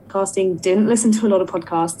podcasting didn't listen to a lot of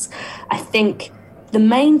podcasts, I think the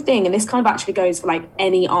main thing, and this kind of actually goes for like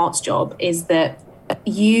any arts job, is that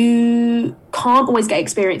you can't always get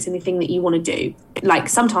experience in the thing that you want to do. Like,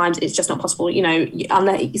 sometimes it's just not possible, you know,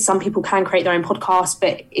 unless some people can create their own podcast,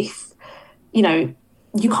 but if, you know,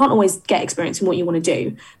 you can't always get experience in what you want to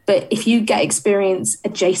do. But if you get experience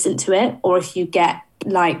adjacent to it, or if you get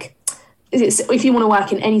like, if you want to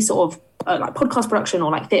work in any sort of like podcast production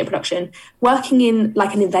or like theatre production, working in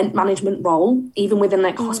like an event management role, even within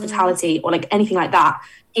like hospitality or like anything like that,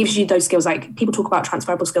 gives you those skills. Like, people talk about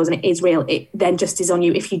transferable skills, and it is real. It then just is on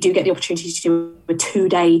you if you do get the opportunity to do a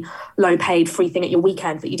 2-day low paid free thing at your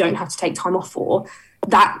weekend that you don't have to take time off for.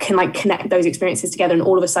 That can like connect those experiences together, and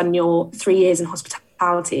all of a sudden your 3 years in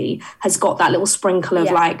hospitality has got that little sprinkle of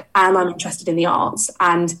like, and I'm interested in the arts.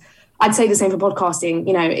 And I'd say the same for podcasting.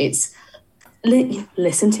 You know, it's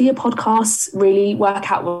listen to your podcasts, really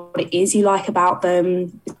work out what it is you like about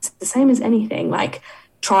them. It's the same as anything. Like,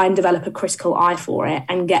 try and develop a critical eye for it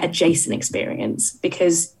and get adjacent experience,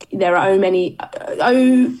 because there are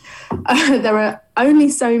there are only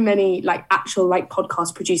so many like actual like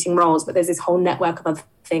podcast producing roles, but there's this whole network of other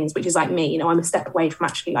things, which is like me. You know, I'm a step away from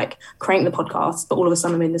actually like creating the podcast, but all of a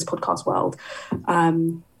sudden I'm in this podcast world.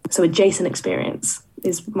 So adjacent experience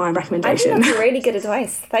is my recommendation. I think that's really good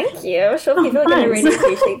advice. Thank you. I'm sure people are going to really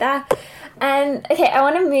appreciate that. Okay, I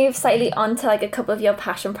want to move slightly on to like a couple of your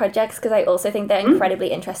passion projects, because I also think they're incredibly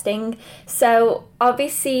interesting. So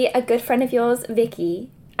obviously a good friend of yours, Vicky,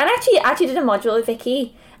 and I actually did a module with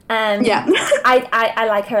Vicky. I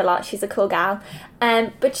like her a lot. She's a cool gal.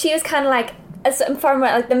 But she was kind of like, from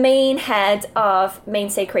like the main head of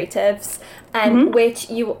Mainstay Creatives, which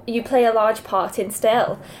you play a large part in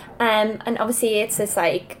still. And obviously it's this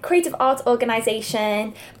like creative arts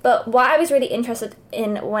organization. But what I was really interested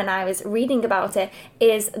in when I was reading about it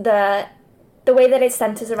is the way that it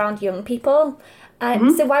centers around young people.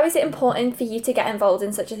 So why was it important for you to get involved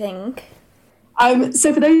in such a thing?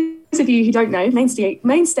 So for those of you who don't know, Mainstay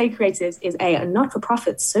Creatives is a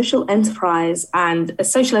not-for-profit social enterprise, and a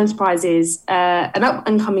social enterprise is an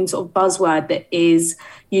up-and-coming sort of buzzword that is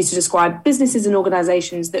used to describe businesses and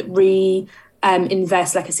organisations that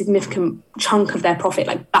invest like a significant chunk of their profit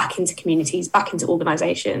like back into communities, back into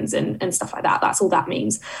organisations and stuff like that. That's all that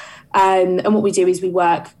means. And what we do is we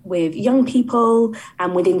work with young people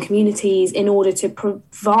and within communities in order to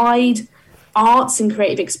provide arts and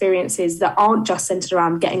creative experiences that aren't just centred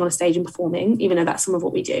around getting on a stage and performing, even though that's some of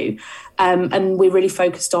what we do. And we're really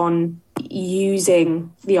focused on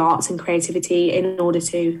using the arts and creativity in order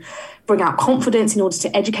to bring out confidence, in order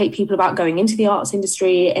to educate people about going into the arts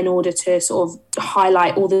industry, in order to sort of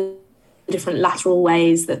highlight all the different lateral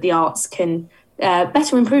ways that the arts can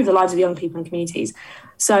better improve the lives of young people and communities.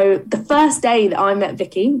 So the first day that I met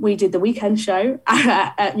Vicky, we did the weekend show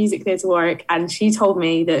at Music Theatre Warwick, and she told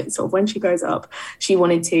me that sort of when she grows up, she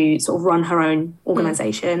wanted to sort of run her own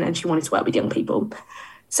organisation and she wanted to work with young people.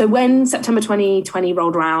 So when September 2020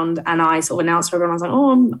 rolled around and I sort of announced to everyone, I was like,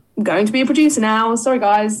 oh, I'm going to be a producer now. Sorry,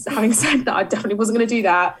 guys. Having said that, I definitely wasn't going to do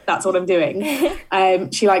that. That's what I'm doing.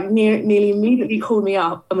 She like nearly immediately called me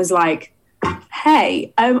up and was like,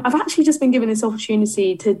 hey, I've actually just been given this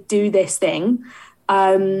opportunity to do this thing.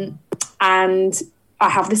 And I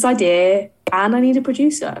have this idea. and I need a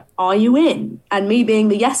producer. Are you in? And me being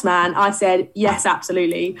the yes man, I said, yes,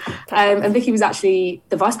 absolutely. And Vicky was actually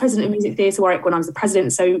the vice president of Music Theatre Warwick when I was the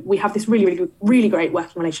president. So we have this really, really, really great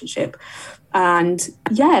working relationship. And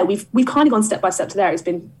yeah, we've kind of gone step by step to there. It's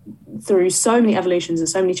been through so many evolutions and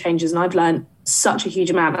so many changes, and I've learned such a huge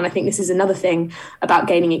amount. And I think this is another thing about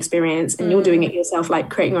gaining experience, and you're doing it yourself, like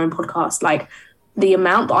creating your own podcast, like the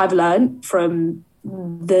amount that I've learned from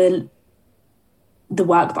the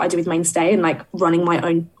work that I do with Mainstay and like running my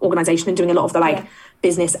own organization and doing a lot of the like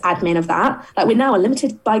business admin of that. Like we're now a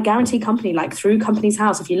limited by guarantee company, like through Companies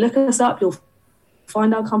House. If you look us up, you'll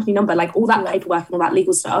find our company number, like all that paperwork and all that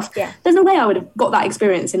legal stuff. Yeah. There's no way I would have got that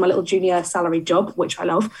experience in my little junior salaried job, which I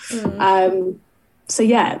love. So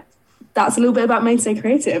yeah, that's a little bit about Mainstay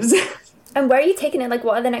Creatives. And where are you taking it? Like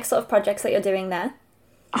what are the next sort of projects that you're doing there?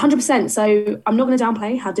 100%. So I'm not going to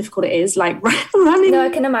downplay how difficult it is, like running. No, I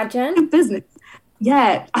can imagine. A business.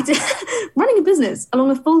 Yeah, running a business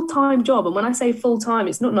along a full-time job. And when I say full-time,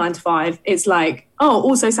 it's not 9 to 5. It's like,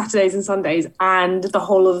 also Saturdays and Sundays and the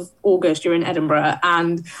whole of August you're in Edinburgh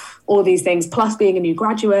and all these things, plus being a new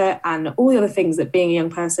graduate and all the other things that being a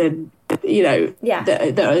young person, that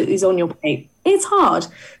is on your plate. It's hard.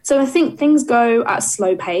 So I think things go at a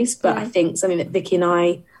slow pace, but I think something that Vicky and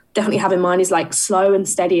I definitely have in mind is like slow and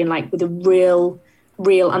steady and like with a real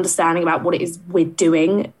understanding about what it is we're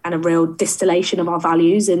doing and a real distillation of our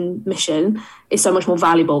values and mission is so much more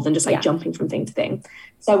valuable than just like jumping from thing to thing.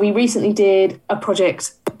 So we recently did a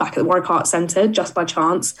project back at the Warwick Arts Centre just by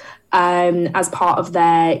chance as part of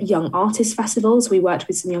their Young Artist Festival. So we worked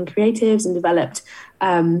with some young creatives and developed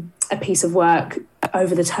a piece of work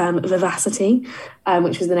over the term Vivacity,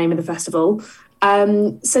 which was the name of the festival.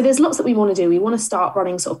 So there's lots that we want to do. We want to start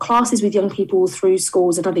running sort of classes with young people through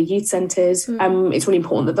schools and other youth centres. It's really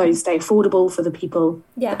important that those stay affordable for the people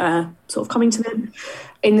that are sort of coming to them.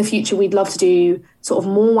 In the future, we'd love to do sort of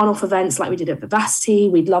more one-off events like we did at Vivacity.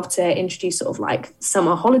 We'd love to introduce sort of like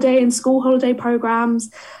summer holiday and school holiday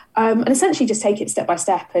programmes, and essentially just take it step by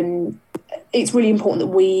step. And it's really important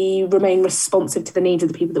that we remain responsive to the needs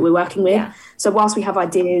of the people that we're working with. So whilst we have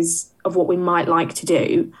ideas of what we might like to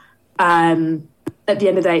do, at the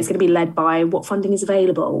end of the day, it's going to be led by what funding is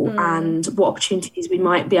available and what opportunities we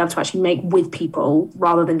might be able to actually make with people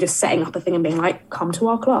rather than just setting up a thing and being like, come to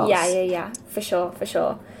our class. Yeah, for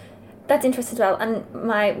sure. That's interesting as well. And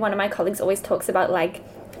one of my colleagues always talks about like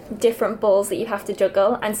different balls that you have to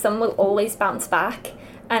juggle and some will always bounce back.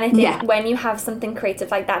 And I think when you have something creative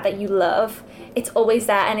like that you love, it's always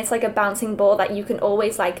there and it's like a bouncing ball that you can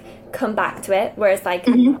always like come back to it. Whereas like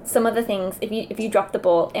some other things, if you drop the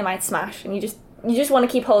ball, it might smash and you just want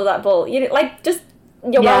to keep hold of that ball. You like just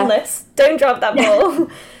your wellness. Don't drop that ball.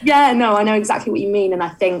 Yeah, no, I know exactly what you mean. And I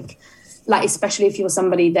think like especially if you're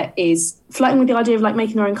somebody that is flirting with the idea of like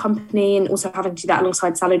making their own company and also having to do that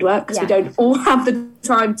alongside salaried work, because we don't all have the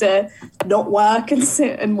time to not work and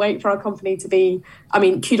sit and wait for our company to be, I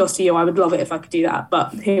mean, kudos to you, I would love it if I could do that,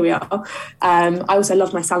 but here we are. I also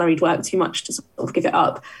love my salaried work too much to sort of give it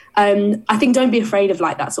up. I think don't be afraid of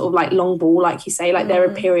like that sort of like long ball, like you say, like there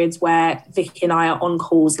are periods where Vicky and I are on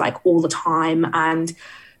calls like all the time and,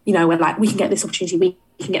 you know, we're like, we can get this opportunity, we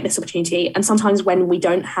can get this opportunity. And sometimes when we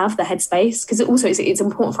don't have the headspace, because it's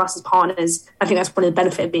important for us as partners, I think that's one of the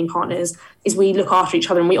benefits of being partners, is we look after each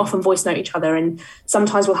other and we often voice note each other. And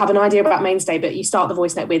sometimes we'll have an idea about Mainstay, but you start the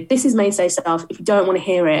voice note with, this is Mainstay stuff. If you don't want to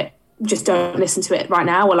hear it, just don't listen to it right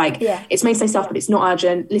now. Or like, it's Mainstay stuff, but it's not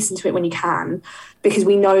urgent. Listen to it when you can, because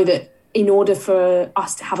we know that in order for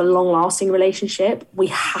us to have a long-lasting relationship, we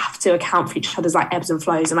have to account for each other's like ebbs and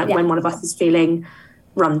flows. And like when one of us is feeling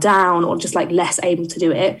run down or just like less able to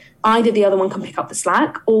do it, either the other one can pick up the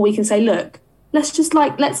slack, or we can say, look, let's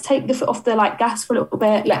take the foot off the like gas for a little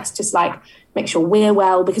bit. Let's just like make sure we're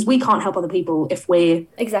well, because we can't help other people if we're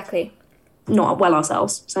not well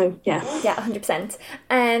ourselves. So yeah 100%.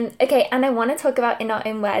 Okay, and I want to talk about In Our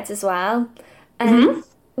Own Words as well.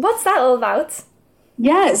 What's that all about?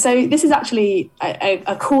 Yeah, so this is actually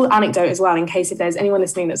a cool anecdote as well, in case if there's anyone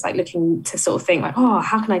listening that's like looking to sort of think like, oh,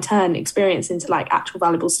 how can I turn experience into like actual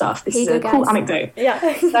valuable stuff? This is a cool anecdote. Yeah.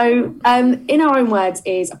 So In Our Own Words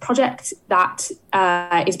is a project that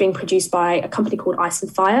is being produced by a company called Ice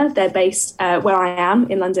and Fire. They're based where I am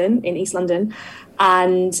in London, in East London.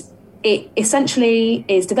 And it essentially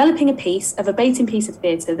is developing a verbatim piece of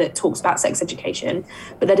theatre that talks about sex education,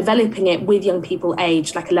 but they're developing it with young people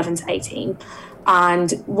aged like 11 to 18.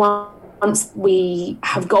 And once we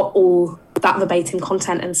have got all that verbatim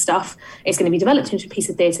content and stuff, it's going to be developed into a piece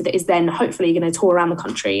of theatre that is then hopefully going to tour around the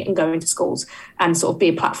country and go into schools and sort of be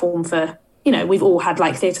a platform for, you know, we've all had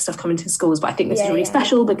like theatre stuff come into schools, but I think this is really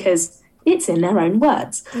special because it's in their own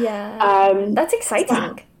words. That's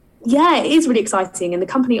exciting. Yeah, it is really exciting. And the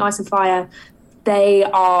company Ice and Fire, they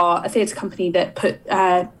are a theatre company that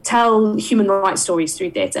tell human rights stories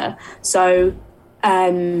through theatre. So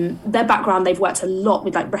their background, they've worked a lot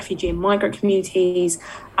with like refugee and migrant communities,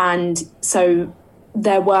 and so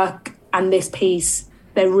their work and this piece,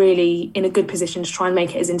 they're really in a good position to try and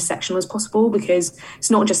make it as intersectional as possible, because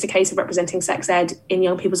it's not just a case of representing sex ed in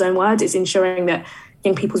young people's own words, it's ensuring that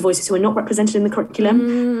young people's voices who are not represented in the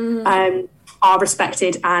curriculum are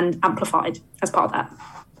respected and amplified as part of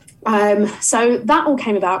that. So that all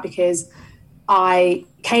came about because I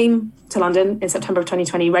came to London in September of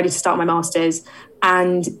 2020, ready to start my master's.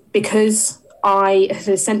 And because I had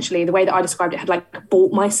essentially, the way that I described it, had like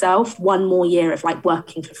bought myself one more year of like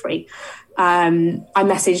working for free. I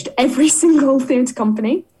messaged every single theatre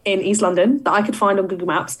company in East London that I could find on Google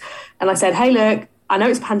Maps. And I said, hey, look, I know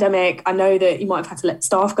it's a pandemic. I know that you might have had to let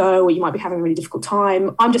staff go, or you might be having a really difficult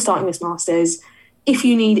time. I'm just starting this master's. If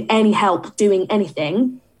you need any help doing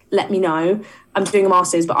anything, let me know. I'm doing a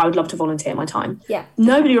master's, but I would love to volunteer my time. Yeah.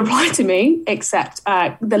 Nobody replied to me except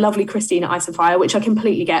the lovely Christine at Ice and Fire, which I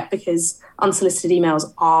completely get, because unsolicited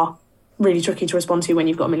emails are really tricky to respond to when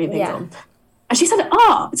you've got a million things on. And she said,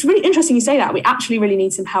 it's really interesting you say that. We actually really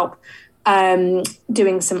need some help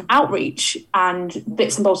doing some outreach and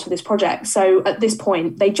bits and bobs for this project. So at this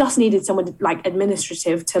point, they just needed someone like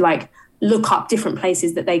administrative to like look up different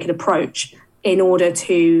places that they could approach in order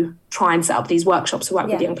to try and set up these workshops to work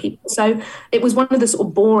with young people. So it was one of the sort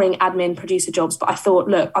of boring admin producer jobs, but I thought,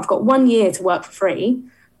 look, I've got 1 year to work for free.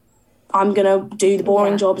 I'm going to do the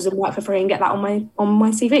boring jobs and work for free and get that on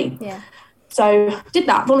my CV. Yeah. So did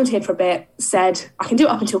that, volunteered for a bit, said I can do it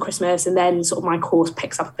up until Christmas, and then sort of my course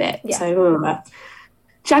picks up a bit. Yeah. So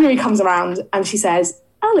January comes around and she says,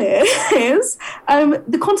 Alice,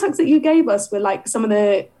 the contacts that you gave us were like some of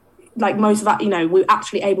the, like most of that, you know, we're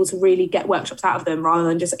actually able to really get workshops out of them rather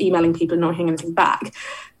than just emailing people and not hearing anything back.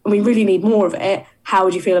 And we really need more of it. How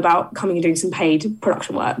would you feel about coming and doing some paid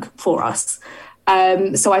production work for us?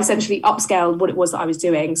 So I essentially upscaled what it was that I was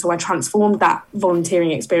doing. So I transformed that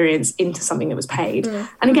volunteering experience into something that was paid.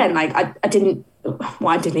 And again, like I didn't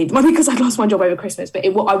need the money because I'd lost my job over Christmas, but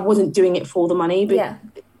I wasn't doing it for the money. But,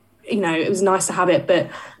 you know, it was nice to have it, but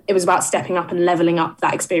it was about stepping up and leveling up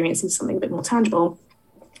that experience into something a bit more tangible.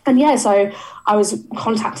 And yeah, so I was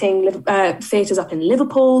contacting theatres up in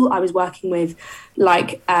Liverpool. I was working with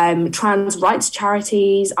like trans rights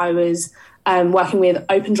charities. I was working with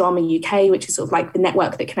Open Drama UK, which is sort of like the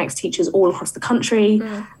network that connects teachers all across the country.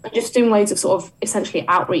 And just doing loads of sort of essentially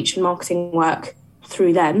outreach and marketing work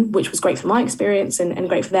through them, which was great for my experience and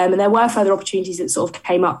great for them. And there were further opportunities that sort of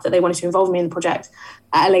came up that they wanted to involve me in the project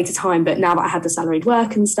at a later time. But now that I had the salaried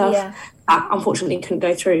work and stuff, that unfortunately couldn't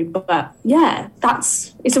go through. But yeah,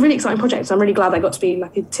 it's a really exciting project. So I'm really glad I got to be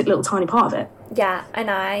like a little tiny part of it. Yeah, and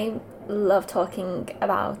I love talking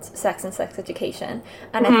about sex and sex education,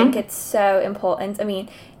 and I think it's so important. I mean,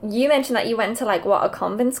 you mentioned that you went to like a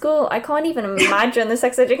convent school. I can't even imagine the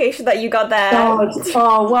sex education that you got there.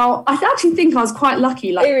 Well, I actually think I was quite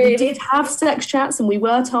lucky. Like we did have sex chats, and we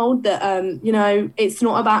were told that you know, it's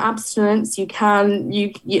not about abstinence. I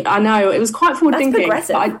know it was quite forward thinking.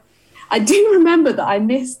 But I do remember that I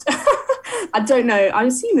missed. I don't know. I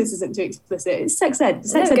assume this isn't too explicit. It's sex ed.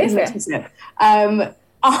 Sex ed isn't explicit.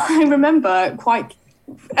 I remember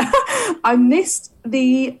I missed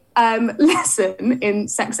the lesson in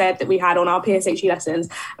sex ed that we had on our PSHE lessons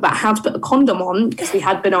about how to put a condom on, because we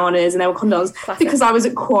had bananas and there were condoms. Classic. Because I was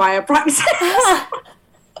at choir practice.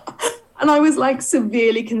 And I was like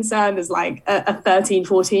severely concerned as like a 13,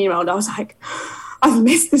 14-year-old. I was like, I've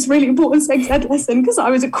missed this really important sex ed lesson because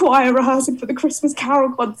I was at choir rehearsing for the Christmas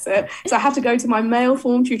Carol concert. So I had to go to my male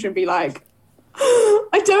form tutor and be like,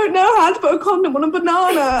 I don't know how to put a condom on a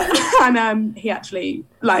banana. And he actually,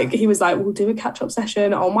 like, he was like, we'll do a catch-up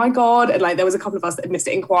session. Oh my God. And like, there was a couple of us that had missed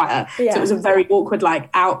it in choir. Yeah. So it was a very awkward, like,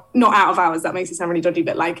 not out of hours. That makes it sound really dodgy,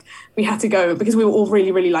 but like, we had to go because we were all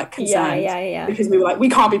really, really like concerned. Yeah. Because we were like, we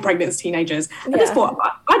can't be pregnant as teenagers. At this point,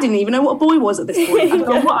 I didn't even know what a boy was at this point. I don't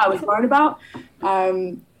know what I was worried about.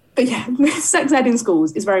 But yeah, sex ed in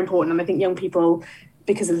schools is very important. And I think young people,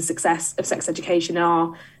 because of the success of sex education,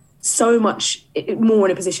 are so much more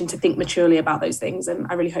in a position to think maturely about those things. And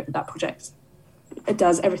I really hope that project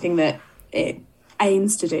does everything that it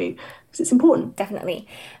aims to do, because it's important. Definitely.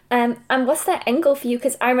 And what's the end goal for you?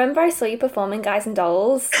 Because I remember I saw you performing Guys and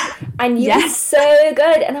Dolls, and you were so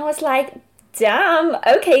good. And I was like, damn,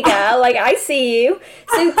 okay, girl, like, I see you.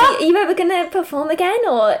 So are you ever going to perform again,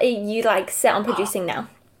 or are you like set on producing now?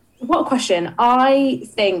 What a question. I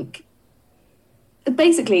think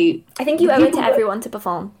basically, I think you owe it to everyone to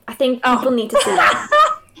perform. I think people need to see that.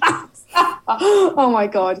 Oh my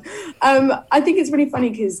God. I think it's really funny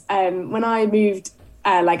because when I moved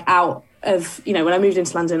out of, when I moved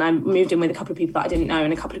into London, I moved in with a couple of people that I didn't know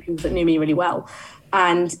and a couple of people that knew me really well.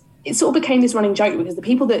 And it sort of became this running joke because the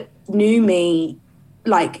people that knew me,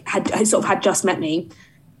 had just met me,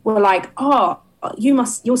 were like, oh, you're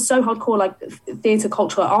so hardcore, like theatre,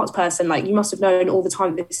 cultural arts person, like you must have known all the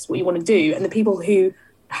time that this is what you want to do. And the people who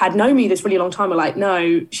had known me this really long time were like,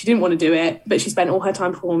 no, she didn't want to do it, but she spent all her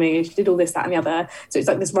time performing and she did all this, that and the other. So it's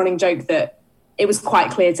like this running joke that it was quite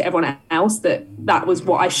clear to everyone else that that was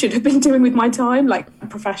what I should have been doing with my time, like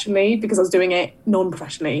professionally, because I was doing it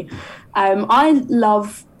non-professionally. I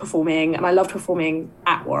love performing, and I loved performing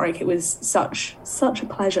at Warwick. It was such a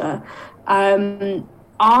pleasure. Somebody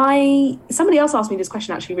else asked me this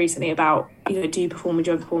question actually recently about, do you perform, would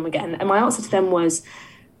you ever perform again? And my answer to them was,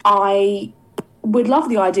 I would love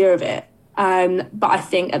the idea of it. But I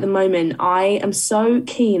think at the moment I am so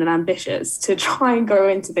keen and ambitious to try and grow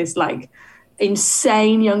into this like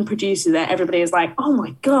insane young producer that everybody is like, oh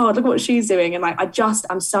my God, look what she's doing. And like,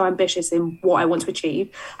 I'm so ambitious in what I want to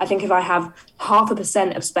achieve. I think if I have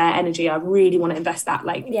 0.5% of spare energy, I really want to invest that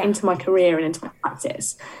into my career and into my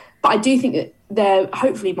practice. But I do think that there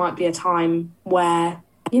hopefully might be a time where,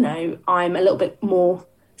 I'm a little bit more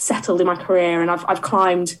settled in my career and I've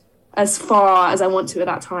climbed as far as I want to at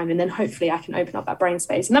that time. And then hopefully I can open up that brain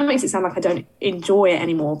space. And that makes it sound like I don't enjoy it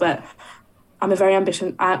anymore, but I'm a very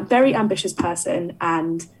ambitious person,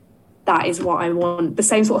 and that is what I want. The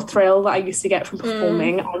same sort of thrill that I used to get from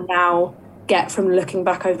performing, I'll now get from looking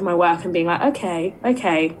back over my work and being like,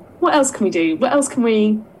 okay, what else can we do? What else can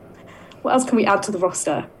we add to the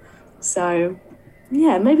roster? So,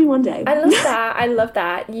 yeah, maybe one day. I love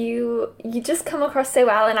that. You just come across so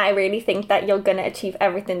well, and I really think that you're going to achieve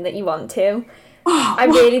everything that you want to. I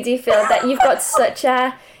really do feel that you've got such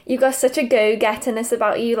a go-getterness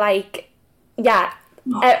about you, like, yeah,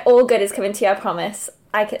 all good is coming to you, I promise.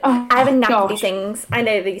 I have a knack for these things. I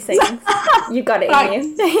know these things. You've got it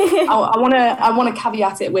in you. I want to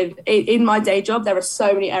caveat it with, in my day job, there are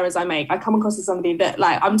so many errors I make. I come across as somebody that,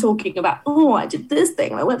 like, I'm talking about, I did this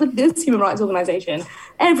thing. I went with this human rights organisation.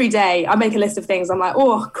 Every day I make a list of things. I'm like,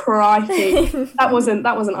 oh, crikey. that wasn't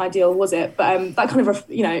ideal, was it? But that kind of,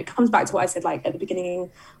 it comes back to what I said, like, at the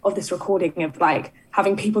beginning of this recording of, like,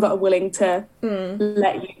 having people that are willing to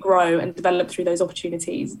let you grow and develop through those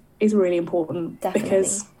opportunities is really important. Definitely.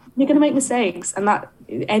 Because you're going to make mistakes, and that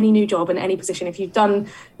any new job and any position, if you've done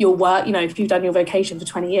your work, if you've done your vocation for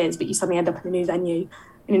 20 years, but you suddenly end up in a new venue,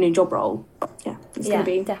 in a new job role, it's going to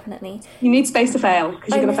be... definitely. You need space to fail, because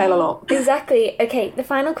you're going to fail a lot. Exactly. Okay, the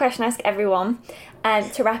final question I ask everyone,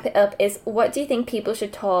 to wrap it up, is what do you think people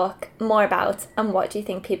should talk more about, and what do you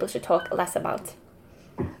think people should talk less about?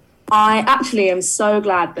 I actually am so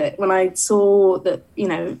glad that when I saw that,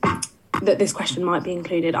 that this question might be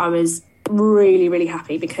included, I was really, really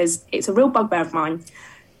happy, because it's a real bugbear of mine.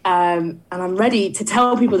 And I'm ready to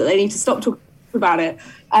tell people that they need to stop talking about it.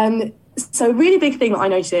 So a really big thing that I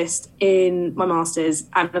noticed in my master's,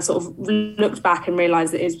 and I sort of looked back and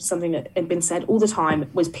realised that it was something that had been said all the time,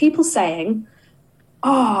 was people saying,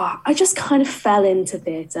 I just kind of fell into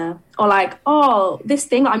theatre, or like, this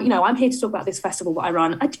thing, I'm here to talk about this festival that I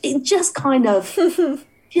run. It just kind of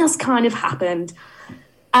happened,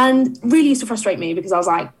 and really used to frustrate me, because I was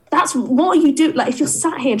like, what are you doing? Like, if you're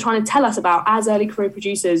sat here trying to tell us about, as early career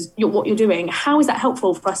producers, what you're doing, how is that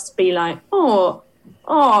helpful for us to be like,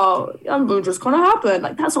 it just kind of happened?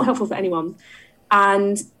 Like, that's not helpful for anyone.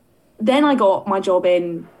 And then I got my job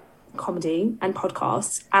in comedy and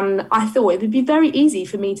podcasts, and I thought it would be very easy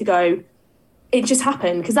for me to go, it just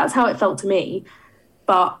happened, because that's how it felt to me.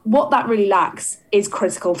 But what that really lacks is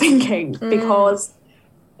critical thinking, because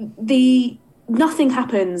nothing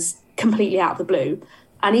happens completely out of the blue.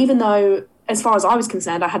 And even though, as far as I was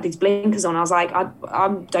concerned, I had these blinkers on, I was like, I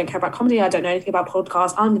don't care about comedy, I don't know anything about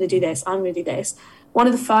podcasts, I'm going to do this. One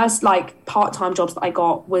of the first part-time jobs that I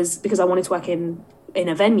got was because I wanted to work in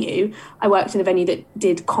a venue. I worked in a venue that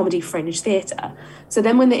did comedy fringe theatre. So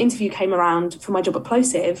then when the interview came around for my job at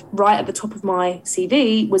Plosive, right at the top of my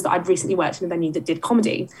CV was that I'd recently worked in a venue that did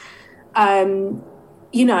comedy.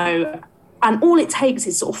 And all it takes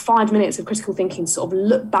is sort of 5 minutes of critical thinking to sort of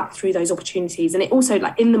look back through those opportunities. And it also,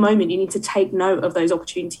 in the moment, you need to take note of those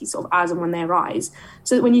opportunities sort of as and when they arise,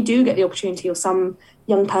 so that when you do get the opportunity, or some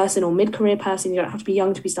young person or mid-career person, you don't have to be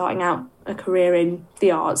young to be starting out a career in the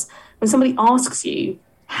arts, when somebody asks you,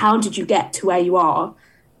 how did you get to where you are,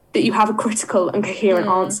 that you have a critical and coherent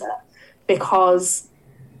answer. Because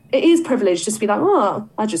it is privileged just to be like,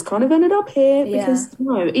 I just kind of ended up here. Because,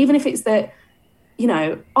 even if it's that,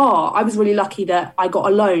 I was really lucky that I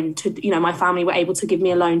got a loan to, my family were able to give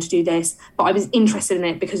me a loan to do this, but I was interested in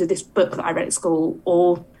it because of this book that I read at school,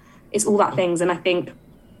 or it's all that things. And I think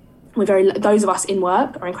those of us in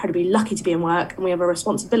work are incredibly lucky to be in work, and we have a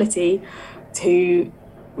responsibility to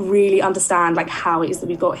really understand like how it is that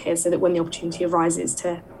we've got here, so that when the opportunity arises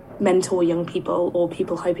to mentor young people or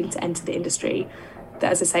people hoping to enter the industry,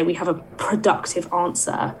 that, as I say, we have a productive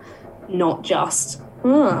answer, not just,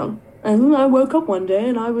 and I woke up one day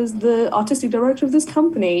and I was the artistic director of this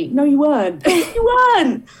company. No, you weren't. You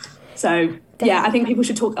weren't. So, yeah, I think people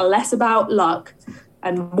should talk less about luck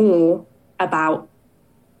and more about,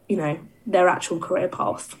 their actual career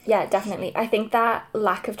path. Yeah, definitely. I think that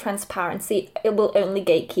lack of transparency, it will only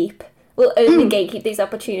gatekeep these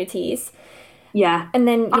opportunities. Yeah. And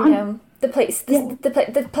then,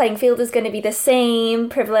 the playing field is going to be the same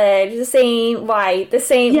privilege, the same white, the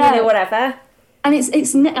same, whatever. And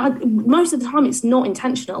it's most of the time it's not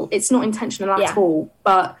intentional. It's not intentional at all.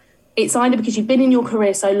 But it's either because you've been in your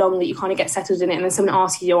career so long that you kind of get settled in it, and then someone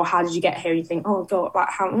asks you, how did you get here? And you think, oh God, like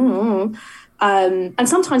how? And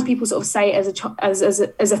sometimes people sort of say it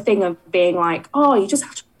as a thing of being like, oh, you just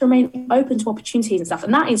have to remain open to opportunities and stuff.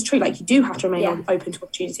 And that is true. Like, you do have to remain open to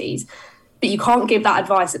opportunities, but you can't give that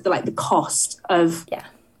advice at the cost of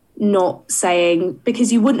not saying,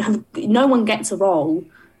 because no one gets a role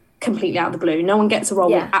completely out of the blue. No one gets a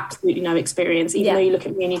role with absolutely no experience, even though you look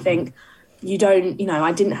at me and you think, you don't,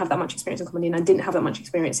 I didn't have that much experience in comedy, and I didn't have that much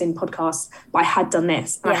experience in podcasts, but I had done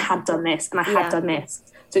this, and I had done this, and I had done this.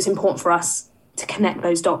 So it's important for us to connect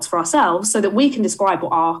those dots for ourselves so that we can describe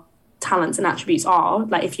what our talents and attributes are.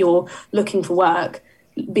 Like, if you're looking for work,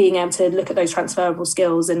 being able to look at those transferable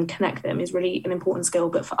skills and connect them is really an important skill,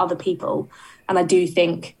 but for other people. And I do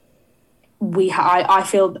think I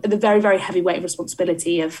feel the very, very heavy weight of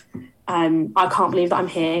responsibility of, I can't believe that I'm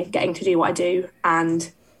here getting to do what I do.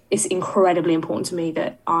 And it's incredibly important to me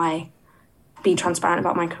that I be transparent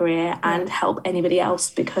about my career and help anybody else,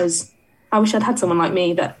 because I wish I'd had someone like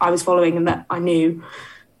me that I was following and that I knew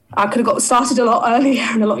I could have got started a lot earlier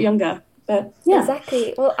and a lot younger. But yeah.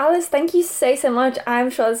 Exactly. Well, Alice, thank you so much. I'm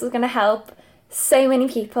sure this is going to help so many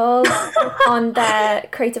people on their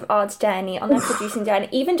creative arts journey, on their producing journey,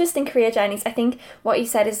 even just in career journeys. I think what you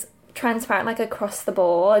said is transparent, like across the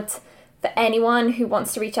board, for anyone who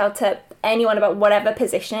wants to reach out to anyone about whatever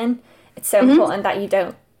position. It's so important that you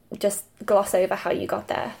don't just gloss over how you got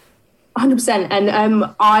there. 100%.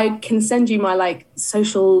 And I can send you my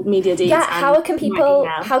social media details. Yeah, how can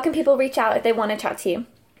people reach out if they want to chat to you?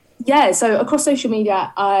 Yeah, so across social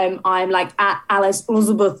media, I'm at Alice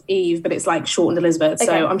Elizabeth Eve, but it's shortened Elizabeth. Okay.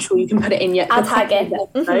 So I'm sure you can put it in your. I'll tag it.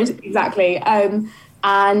 Exactly.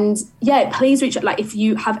 And yeah, please reach out. If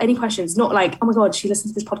you have any questions, not oh my God, she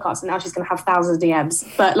listens to this podcast and now she's going to have thousands of DMs.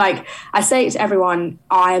 But I say it to everyone,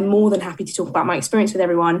 I am more than happy to talk about my experience with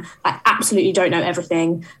everyone. I absolutely don't know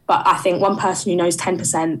everything, but I think one person who knows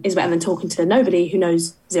 10% is better than talking to nobody who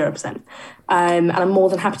knows 0%. And I'm more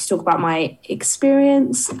than happy to talk about my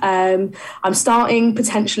experience. I'm starting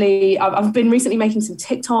potentially, I've been recently making some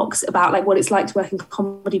TikToks about what it's like to work in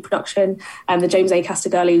comedy production, and the James A.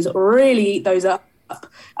 Castiglios really those up.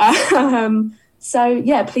 So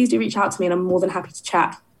yeah, please do reach out to me, and I'm more than happy to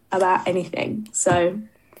chat about anything. So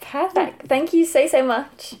perfect. Thank you so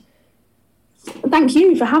much. Thank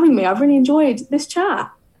you for having me. I've really enjoyed this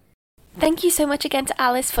chat. Thank you so much again to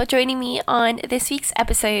Alice for joining me on this week's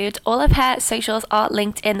episode. All of her socials are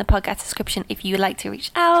linked in the podcast description if you would like to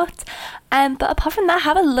reach out. But apart from that,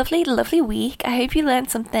 have a lovely, lovely week. I hope you learned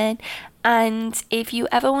something. And if you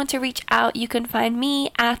ever want to reach out, you can find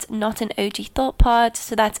me at Not an OG Thought Pod.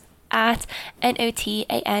 So that's at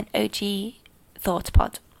NOTANOG Thought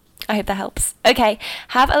Pod. I hope that helps. Okay,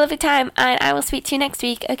 have a lovely time, and I will speak to you next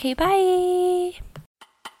week. Okay, bye.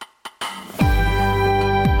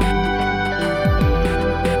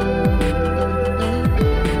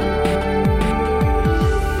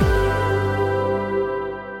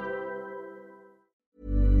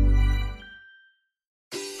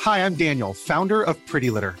 Hi, I'm Daniel, founder of Pretty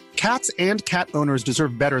Litter. Cats and cat owners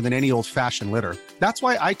deserve better than any old-fashioned litter. That's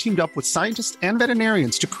why I teamed up with scientists and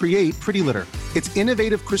veterinarians to create Pretty Litter. Its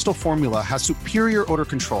innovative crystal formula has superior odor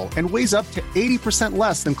control and weighs up to 80%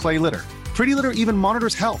 less than clay litter. Pretty Litter even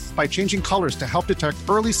monitors health by changing colors to help detect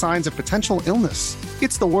early signs of potential illness.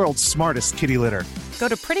 It's the world's smartest kitty litter. Go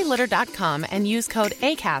to prettylitter.com and use code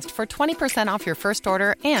ACAST for 20% off your first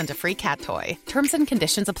order and a free cat toy. Terms and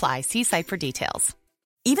conditions apply. See site for details.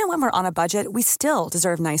 Even when we're on a budget, we still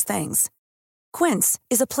deserve nice things. Quince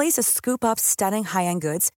is a place to scoop up stunning high-end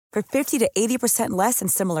goods for 50 to 80% less than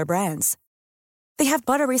similar brands. They have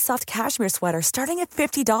buttery soft cashmere sweaters starting at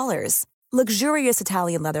 $50, luxurious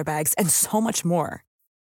Italian leather bags, and so much more.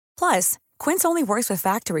 Plus, Quince only works with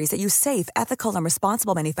factories that use safe, ethical, and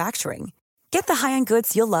responsible manufacturing. Get the high-end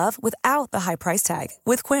goods you'll love without the high price tag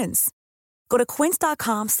with Quince. Go to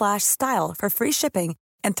quince.com/style for free shipping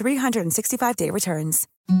and 365-day returns.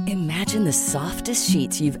 Imagine the softest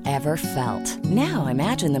sheets you've ever felt. Now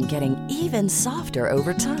imagine them getting even softer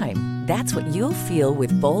over time. That's what you'll feel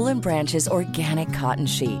with Boll & Branch's organic cotton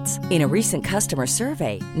sheets. In a recent customer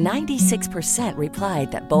survey, 96%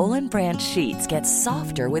 replied that Boll & Branch sheets get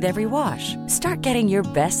softer with every wash. Start getting your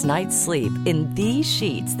best night's sleep in these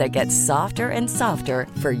sheets that get softer and softer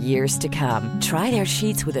for years to come. Try their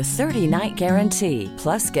sheets with a 30-night guarantee.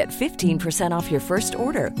 Plus, get 15% off your first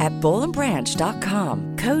order at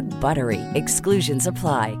bollandbranch.com. Code BUTTERY. Exclusions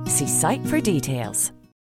apply. See site for details.